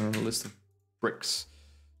needs to return a list of bricks.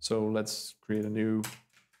 So let's create a new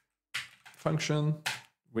function,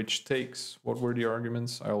 which takes, what were the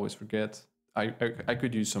arguments? I always forget. I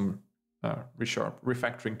could use some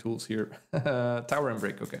refactoring tools here. Tower and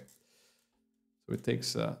brick, okay. So it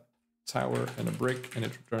takes a tower and a brick, and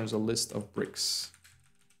it returns a list of bricks.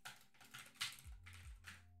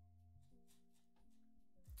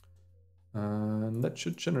 And that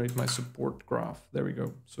should generate my support graph. There we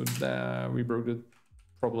go. So we broke the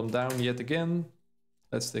problem down yet again.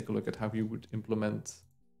 Let's take a look at how we would implement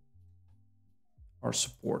our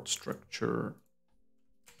support structure.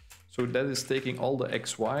 So that is taking all the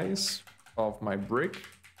XYs of my brick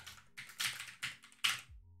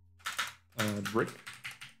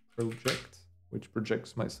project, which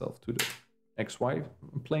projects myself to the XY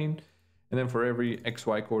plane. And then for every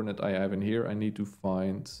XY coordinate I have in here, I need to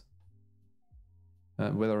find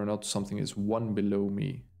whether or not something is 1 below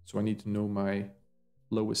me. So I need to know my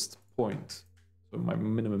lowest point. So my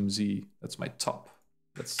minimum Z, that's my top.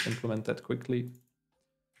 Let's implement that quickly.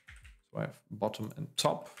 So I have bottom and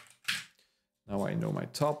top. Now I know my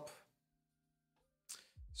top.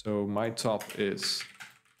 So my top is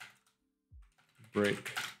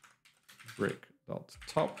brick dot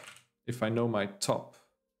top. If I know my top,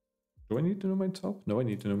 do I need to know my top? No, I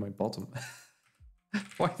need to know my bottom.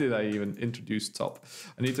 Why did I even introduce top?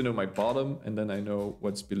 I need to know my bottom, and then I know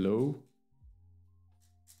what's below.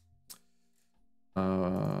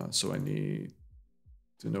 So I need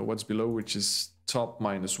to know what's below, which is top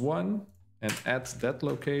 -1, and at that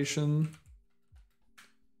location.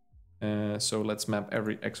 So let's map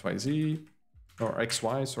every XYZ, or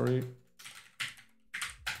XY, sorry.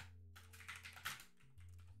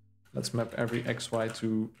 Let's map every XY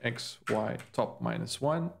to XY top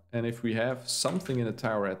 -1. And if we have something in the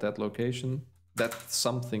tower at that location, that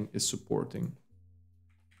something is supporting.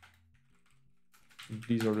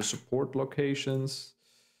 These are the support locations.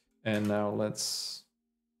 And now let's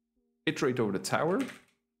iterate over the tower.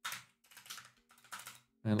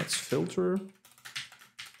 And let's filter.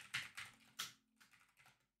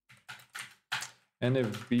 And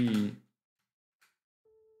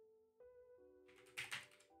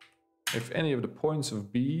if any of the points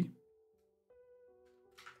of B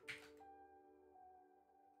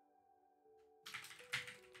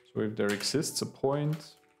so if there exists a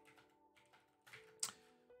point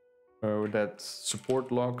that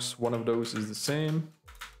support locks, one of those is the same.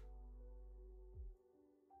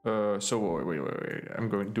 So wait, I'm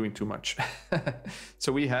doing too much.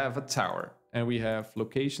 So we have a tower and we have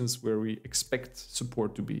locations where we expect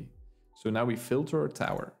support to be. So now we filter our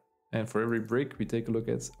tower. And for every brick, we take a look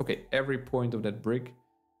at, okay, every point of that brick,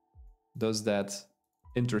 does that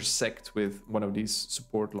intersect with one of these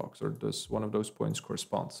support locks, or does one of those points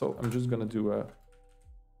correspond? So I'm just gonna do a,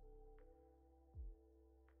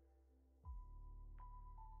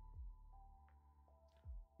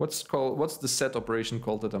 what's the set operation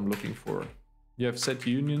called that I'm looking for? You have set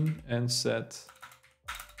union and set,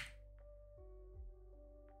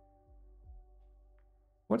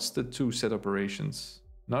 what's the two set operations?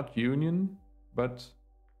 Not union, but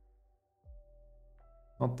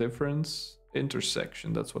not difference,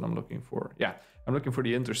 intersection. That's what I'm looking for. Yeah, I'm looking for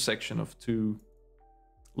the intersection of two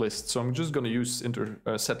lists. So I'm just going to use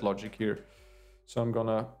set logic here. So I'm going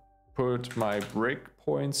to put my brick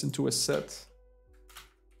points into a set.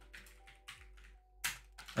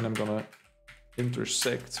 And I'm going to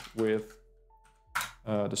intersect with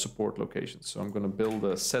the support locations. So I'm going to build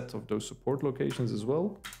a set of those support locations as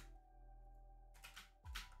well.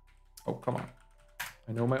 Oh, come on.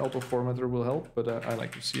 I know my auto formatter will help, but I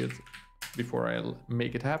like to see it before I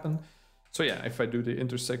make it happen. So yeah, if I do the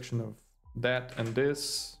intersection of that and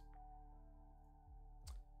this,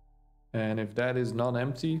 and if that is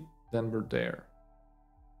non-empty, then we're there.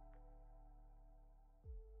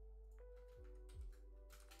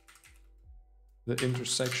 The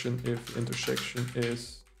intersection, if intersection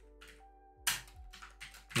is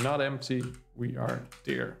not empty, we are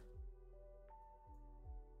there.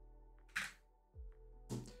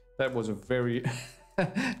 That was a very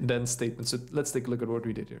dense statement. So let's take a look at what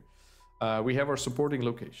we did here. We have our supporting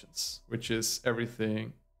locations, which is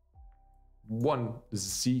everything 1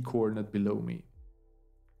 Z coordinate below me.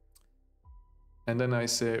 And then I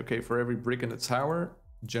say, okay, for every brick in the tower,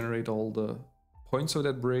 generate all the points of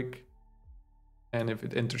that brick. And if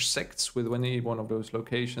it intersects with any one of those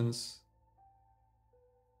locations,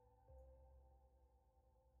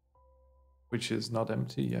 which is not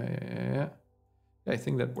empty, yeah, I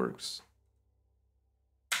think that works.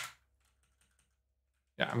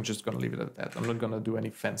 Yeah, I'm just gonna leave it at that. I'm not gonna do any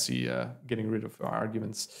fancy getting rid of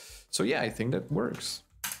arguments. So yeah, I think that works.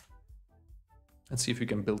 Let's see if we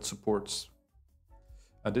can build supports.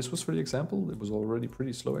 This was for the example. It was already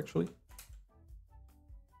pretty slow, actually.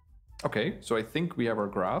 Okay, so I think we have our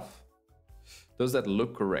graph. Does that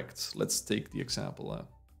look correct? Let's take the example,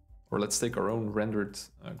 or let's take our own rendered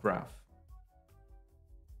graph.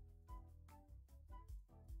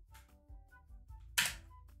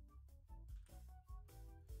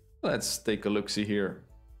 Let's take a look-see here.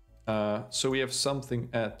 So we have something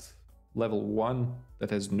at level 1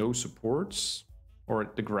 that has no supports,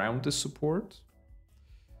 or the ground is support.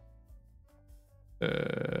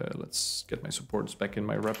 Let's get my supports back in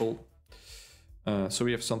my REPL. So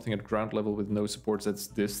we have something at ground level with no supports. That's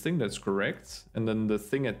this thing, that's correct. And then the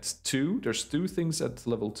thing at 2, there's 2 things at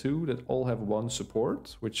level 2 that all have 1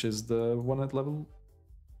 support, which is the one at level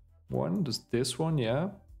 1. Does this one, yeah.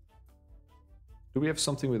 Do we have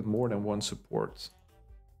something with more than 1 support?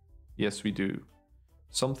 Yes, we do.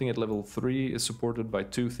 Something at level 3 is supported by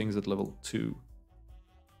 2 things at level 2.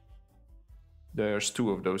 There's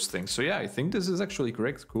 2 of those things. So yeah, I think this is actually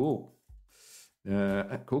correct. Cool.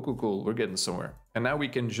 Cool. We're getting somewhere. And now we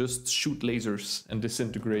can just shoot lasers and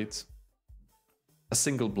disintegrate a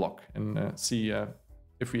single block and see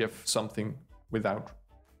if we have something without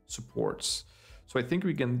supports. So I think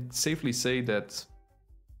we can safely say that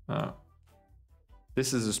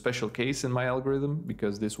this is a special case in my algorithm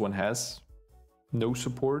because this one has no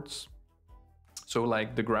supports. So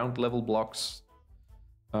like the ground level blocks,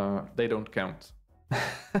 they don't count.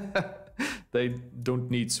 They don't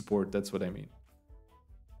need support, that's what I mean.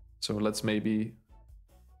 So let's maybe...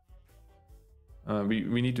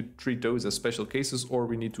 we need to treat those as special cases, or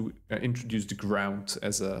we need to introduce the ground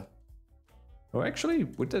as a... Oh, actually,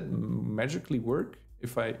 would that magically work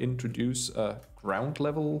if I introduce a ground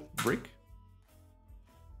level brick?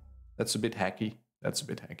 That's a bit hacky.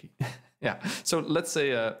 Yeah, so let's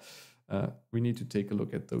say we need to take a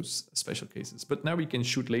look at those special cases. But now we can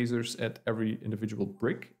shoot lasers at every individual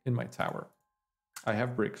brick in my tower. I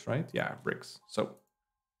have bricks, right? Yeah, bricks. So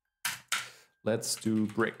let's do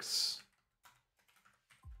bricks.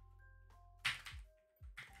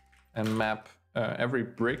 And map every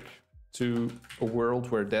brick to a world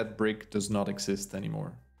where that brick does not exist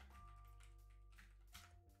anymore.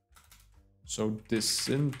 So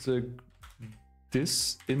disintegrate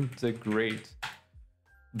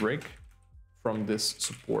brick from this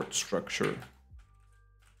support structure.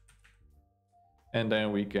 And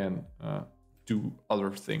then we can do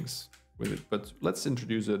other things with it. But let's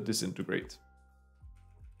introduce a disintegrate.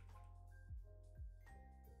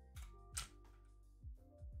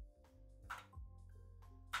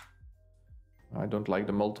 I don't like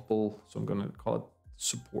the multiple, so I'm gonna call it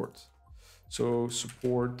support. So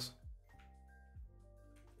support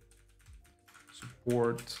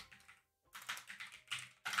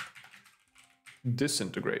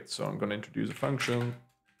disintegrate. So I'm gonna introduce a function,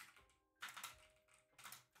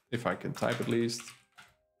 if I can type at least.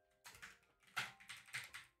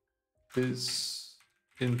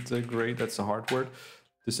 Disintegrate, that's a hard word.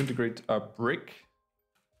 Disintegrate a brick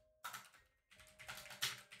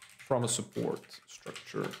from a support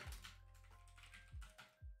structure.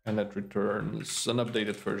 And that returns an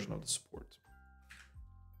updated version of the support.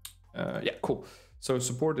 Yeah, cool. So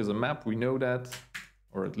support is a map, we know that,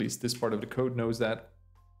 or at least this part of the code knows that.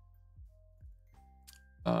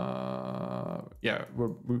 Yeah,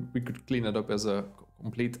 we could clean it up as a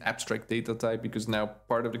complete abstract data type, because now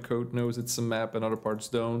part of the code knows it's a map and other parts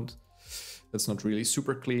don't. That's not really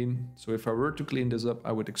super clean. So if I were to clean this up,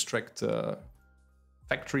 I would extract a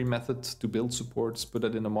factory method to build supports, put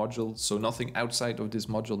it in a module, so nothing outside of this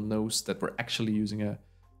module knows that we're actually using a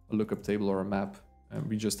lookup table or a map. And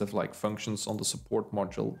we just have like functions on the support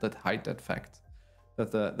module that hide that fact.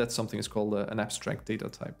 That something is called an abstract data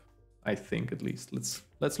type, I think, at least. Let's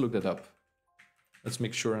look that up. Let's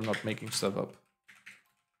make sure I'm not making stuff up.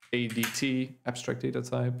 ADT, abstract data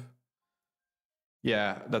type.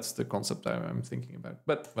 Yeah, that's the concept I'm thinking about.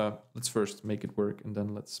 But let's first make it work, and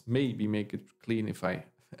then let's maybe make it clean if I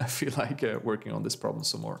feel like working on this problem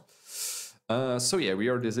some more. So yeah, we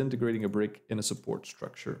are disintegrating a brick in a support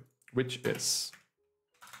structure, which is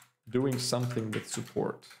doing something with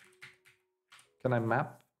support. Can I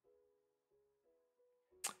map?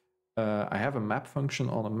 I have a map function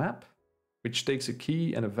on a map. which takes a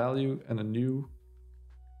key and a value and a new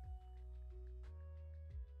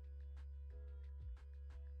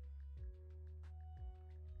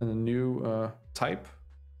type.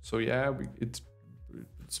 So yeah, it's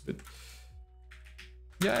a bit.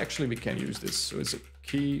 Yeah, actually we can use this. So it's a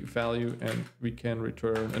key value and we can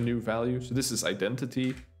return a new value. So this is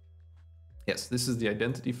identity. Yes, this is the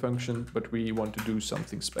identity function, but we want to do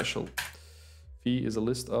something special. V is a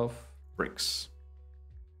list of bricks.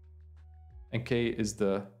 And K is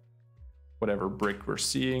the whatever brick we're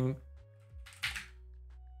seeing.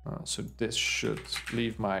 So this should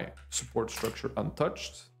leave my support structure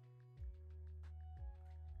untouched.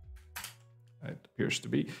 It appears to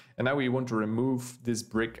be. And now we want to remove this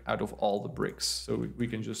brick out of all the bricks. So we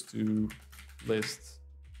can just do list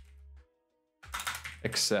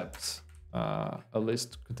except a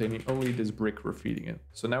list containing only this brick we're feeding in.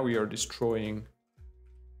 So now we are destroying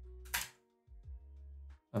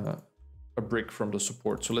a brick from the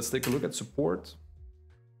support. So let's take a look at support.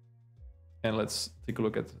 And let's take a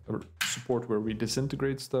look at support where we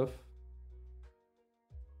disintegrate stuff.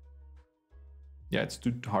 Yeah, it's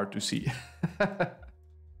too hard to see.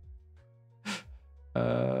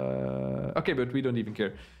 Okay, but we don't even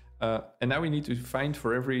care. And now we need to find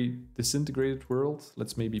for every disintegrated world,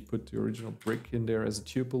 let's maybe put the original brick in there as a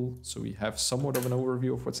tuple, so we have somewhat of an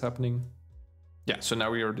overview of what's happening. Yeah, so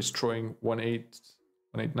now we are destroying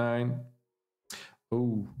 189.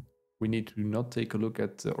 Oh, we need to not take a look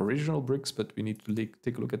at the original bricks, but we need to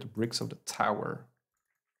take a look at the bricks of the tower.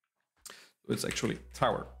 So it's actually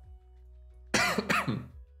tower.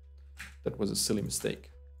 That was a silly mistake.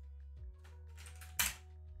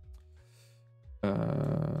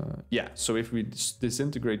 Yeah, so if we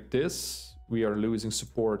disintegrate this, we are losing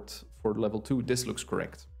support for level 2. This looks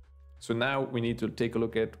correct. So now we need to take a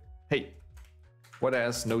look at, hey, what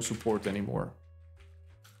has no support anymore?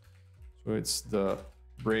 So it's the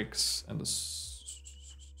bricks and the...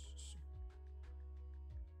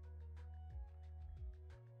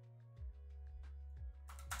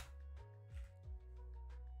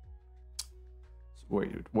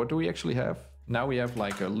 Wait, what do we actually have? Now we have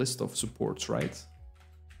like a list of supports, right?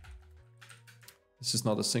 This is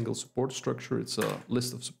not a single support structure, it's a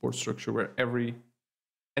list of support structure where every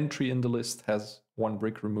entry in the list has one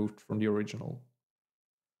brick removed from the original.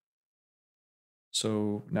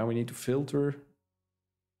 So now we need to filter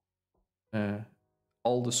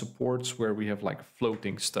all the supports where we have like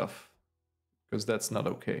floating stuff, because that's not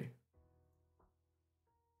okay.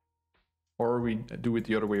 Or we do it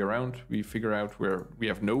the other way around. We figure out where we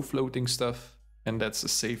have no floating stuff, and that's a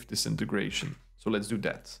safe disintegration. So let's do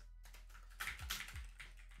that.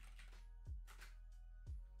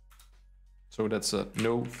 So that's a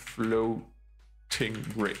no floating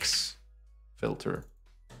bricks filter.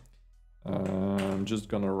 I'm just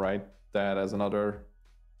gonna write that as another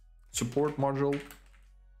support module.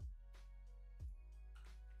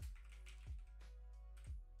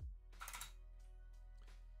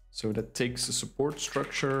 So that takes a support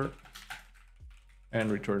structure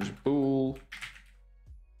and returns a bool,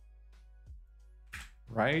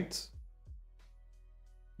 right?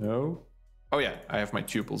 No? Oh yeah, I have my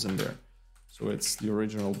tuples in there. So it's the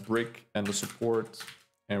original brick and the support,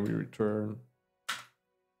 and we return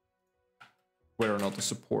whether or not the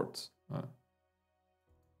support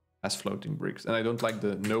has floating bricks. And I don't like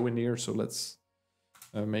the no in here, so let's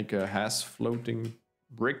make a has floating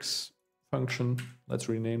bricks function. Let's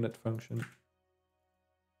rename that function.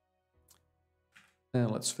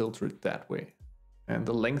 And let's filter it that way. And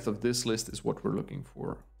the length of this list is what we're looking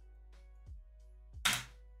for.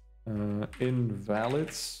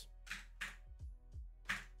 Invalids.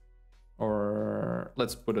 Or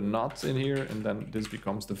let's put a not in here, and then this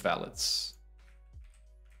becomes the valids.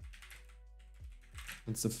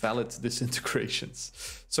 It's the valid disintegrations.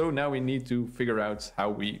 So now we need to figure out how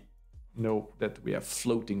we know that we have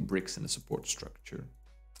floating bricks in the support structure,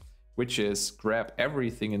 which is grab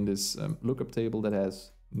everything in this lookup table that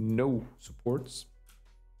has no supports.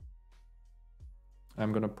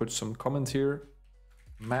 I'm gonna put some comment here.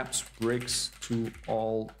 Maps bricks to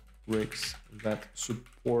all bricks that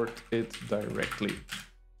support it directly.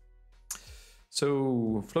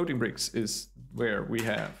 So floating bricks is where we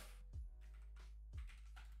have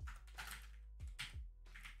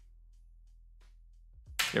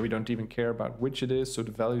we don't even care about which it is. So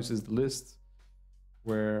the values is the list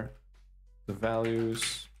where the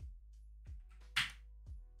values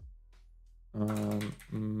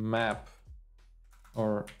map,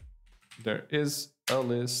 or there is a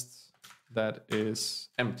list that is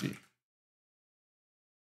empty.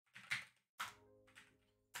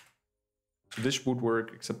 So this would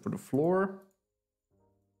work except for the floor.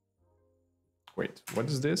 Wait, what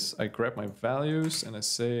is this? I grab my values and I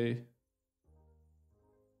say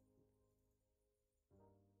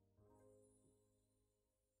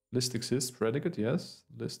list exists, predicate, yes.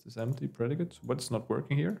 List is empty, predicate. What's not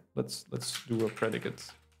working here? Let's do a predicate.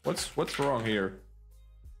 What's wrong here?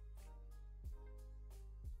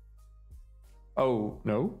 Oh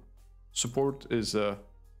no. Support is a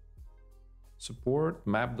support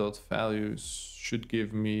map.values should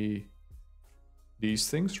give me these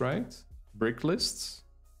things, right? Brick lists.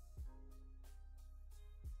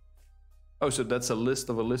 Oh, so that's a list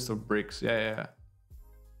of bricks. Yeah.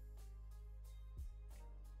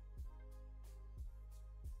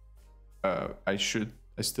 I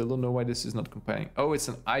still don't know why this is not compiling. Oh, it's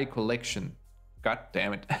an I collection. God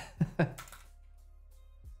damn it.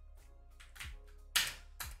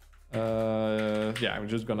 Yeah, I'm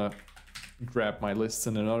just gonna grab my lists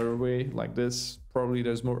in another way, like this. Probably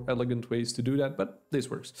there's more elegant ways to do that, but this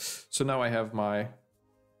works. So now I have my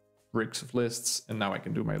bricks of lists, and now I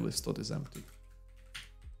can do my list.isEmpty.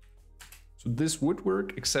 So this would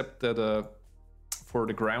work, except that for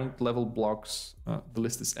the ground level blocks, the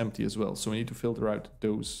list is empty as well. So we need to filter out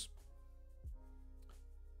those.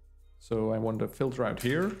 So I want to filter out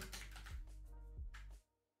here.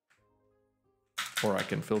 Or I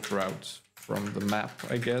can filter out from the map,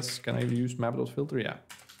 I guess. Can I use map.filter? Yeah.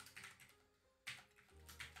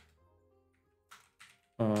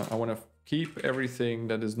 I want to keep everything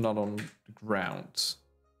that is not on the ground.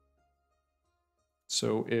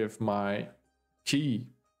 So if my key,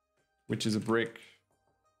 which is a brick,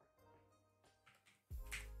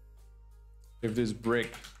 if this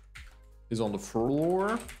brick is on the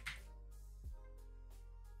floor,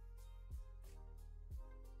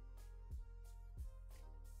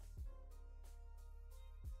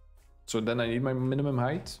 so then I need my minimum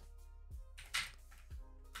height.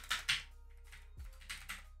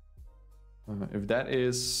 If that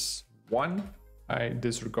is 1, I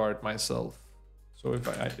disregard myself. So if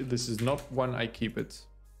this is not 1, I keep it.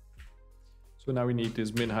 So now we need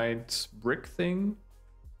this min height brick thing.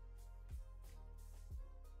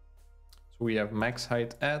 So we have max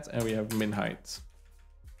height at, and we have min height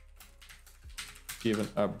given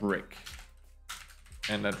a brick.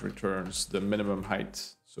 And that returns the minimum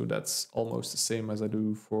height. So that's almost the same as I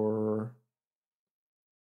do for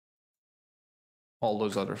all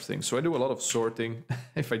those other things. So I do a lot of sorting.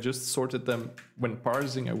 If I just sorted them when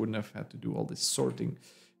parsing, I wouldn't have had to do all this sorting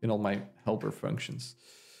in all my helper functions.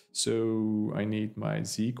 So I need my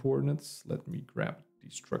z coordinates. Let me grab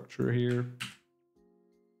the structure here.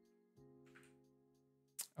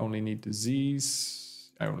 I only need the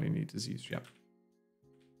z's. Yeah.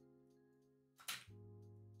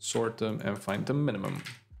 Sort them and find the minimum.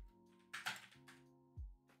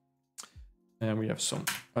 And we have some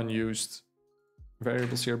unused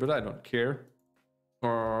variables here, but I don't care.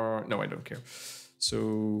 Or no, I don't care.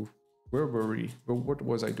 So where were we? Well, what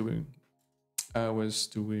was I doing? I was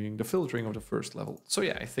doing the filtering of the first level. So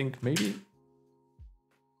yeah, I think maybe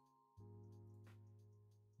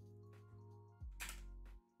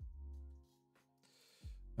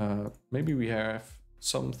maybe we have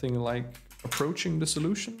something like approaching the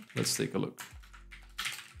solution. Let's take a look.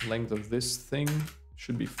 Length of this thing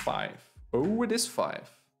should be 5. Oh, it is 5.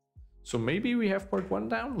 So maybe we have part 1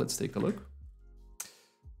 down. Let's take a look.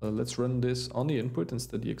 Let's run this on the input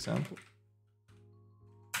instead of the example.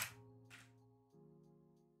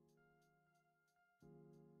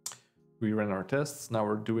 We ran our tests. Now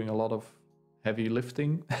we're doing a lot of heavy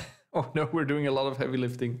lifting. Oh no, we're doing a lot of heavy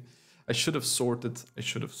lifting. I should have sorted.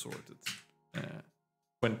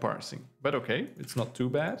 When parsing. But okay, it's not too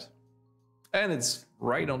bad. And it's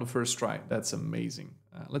right on the first try. That's amazing.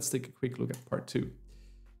 Let's take a quick look at part 2.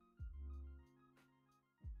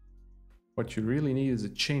 What you really need is a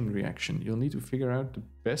chain reaction. You'll need to figure out the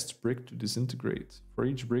best brick to disintegrate. For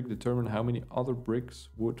each brick, determine how many other bricks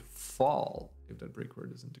would fall if that brick were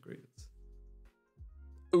disintegrated.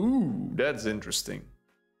 Ooh, that's interesting.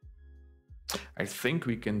 I think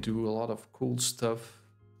we can do a lot of cool stuff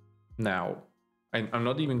now. I'm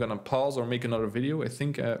not even gonna pause or make another video. I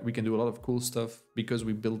think we can do a lot of cool stuff because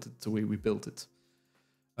we built it the way we built it.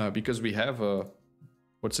 Because we have a,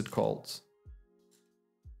 what's it called?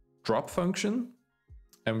 Drop function,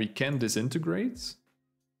 and we can disintegrate.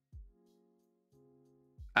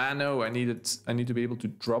 No, I need to be able to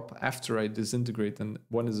drop after I disintegrate, and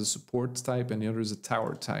one is a support type and the other is a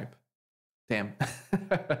tower type. Damn.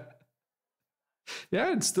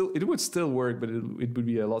 Yeah, it would still work, but it would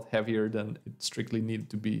be a lot heavier than it strictly needed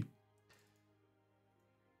to be.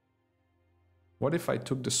 What if I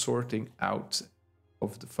took the sorting out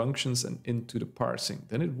of the functions and into the parsing?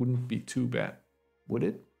 Then it wouldn't be too bad, would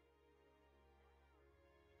it?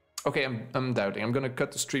 Okay, I'm doubting. I'm gonna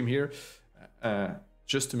cut the stream here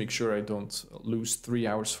just to make sure I don't lose 3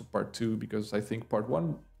 hours for part 2, because I think part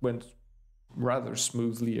 1 went rather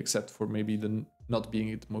smoothly, except for maybe the not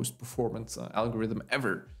being the most performant algorithm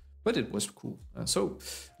ever, but it was cool. So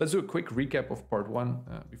let's do a quick recap of part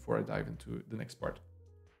 1 before I dive into the next part.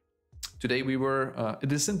 Today we were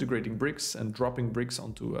disintegrating bricks and dropping bricks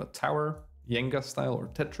onto a tower, Jenga style or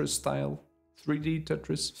Tetris style, 3D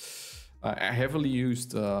Tetris. I heavily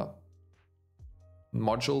used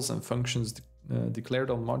modules and functions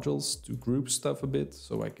declared on modules to group stuff a bit,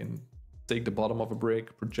 so I can take the bottom of a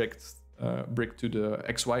brick, project brick to the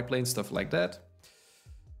XY plane, stuff like that.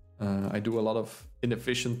 I do a lot of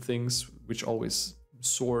inefficient things, which always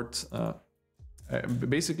sort.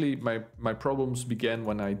 Basically, my problems began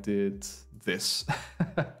when I did this.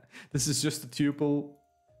 This is just a tuple,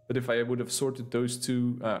 but if I would have sorted those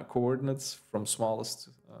two coordinates from smallest,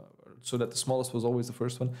 so that the smallest was always the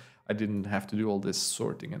first one, I didn't have to do all this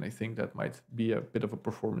sorting, and I think that might be a bit of a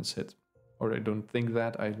performance hit. Or I don't think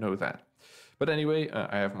that, I know that. But anyway,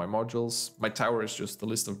 I have my modules. My tower is just a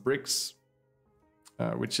list of bricks,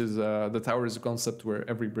 which is, the tower is a concept where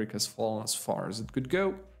every brick has fallen as far as it could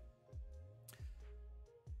go.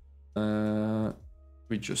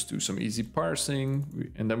 We just do some easy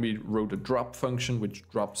parsing, and then we wrote a drop function, which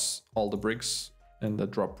drops all the bricks, and the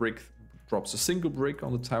drop brick drops a single brick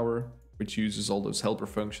on the tower, which uses all those helper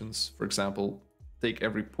functions. For example, take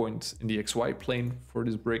every point in the XY plane for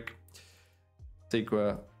this brick. Take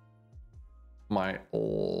what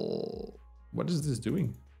is this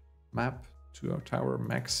doing? Map to our tower,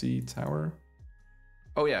 maxi tower.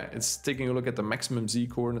 Oh yeah, it's taking a look at the maximum Z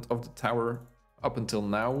coordinate of the tower up until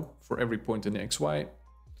now for every point in the XY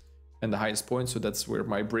and the highest point, so that's where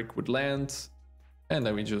my brick would land. And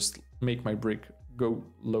then we just make my brick go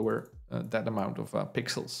lower that amount of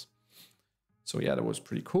pixels. So yeah, that was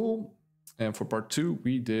pretty cool. And for part 2,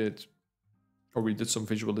 we did some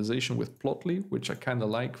visualization with Plotly, which I kind of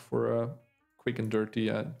like for quick and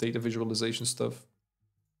dirty data visualization stuff.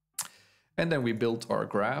 And then we built our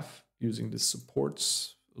graph using the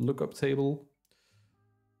supports lookup table,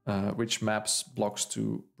 which maps blocks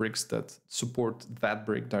to bricks that support that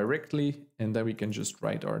brick directly. And then we can just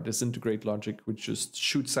write our disintegrate logic, which just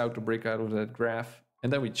shoots out a brick out of that graph.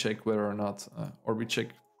 And then we check whether or not, or we check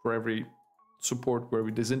for every support where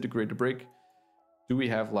we disintegrate the brick, do we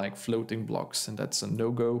have like floating blocks? And that's a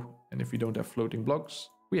no-go. And if we don't have floating blocks,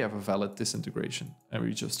 we have a valid disintegration, and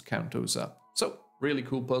we just count those up. So really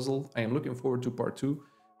cool puzzle. I am looking forward to part 2,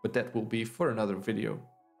 but that will be for another video.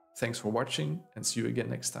 Thanks for watching, and see you again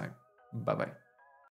next time. Bye bye.